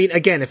 But I mean,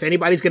 again, if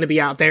anybody's going to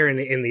be out there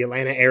in the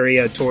Atlanta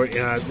area towards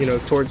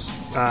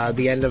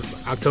the end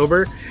of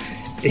October,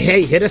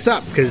 hey, hit us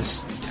up,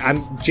 because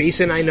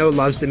Jason, I know,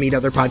 loves to meet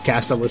other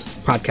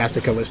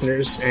Podcastica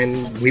listeners,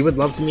 and we would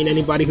love to meet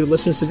anybody who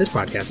listens to this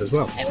podcast as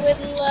well. I would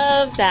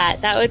love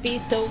that. That would be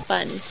so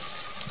fun.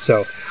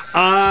 So,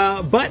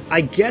 but I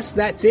guess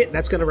that's it.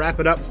 That's going to wrap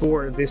it up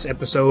for this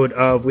episode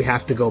of We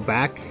Have to Go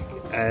Back.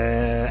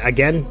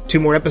 Again, 2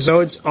 more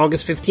episodes.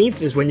 August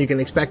 15th is when you can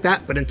expect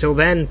that. But until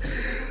then,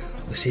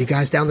 we'll see you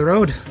guys down the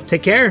road.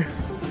 Take care.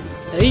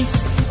 Hey.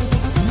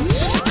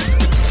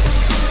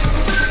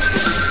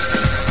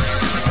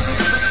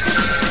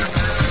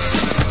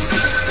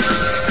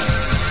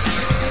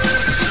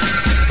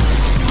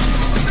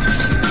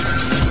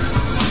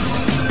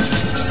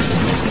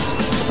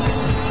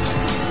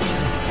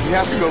 We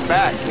have to go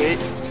back, Kate.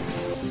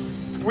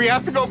 We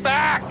have to go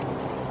back!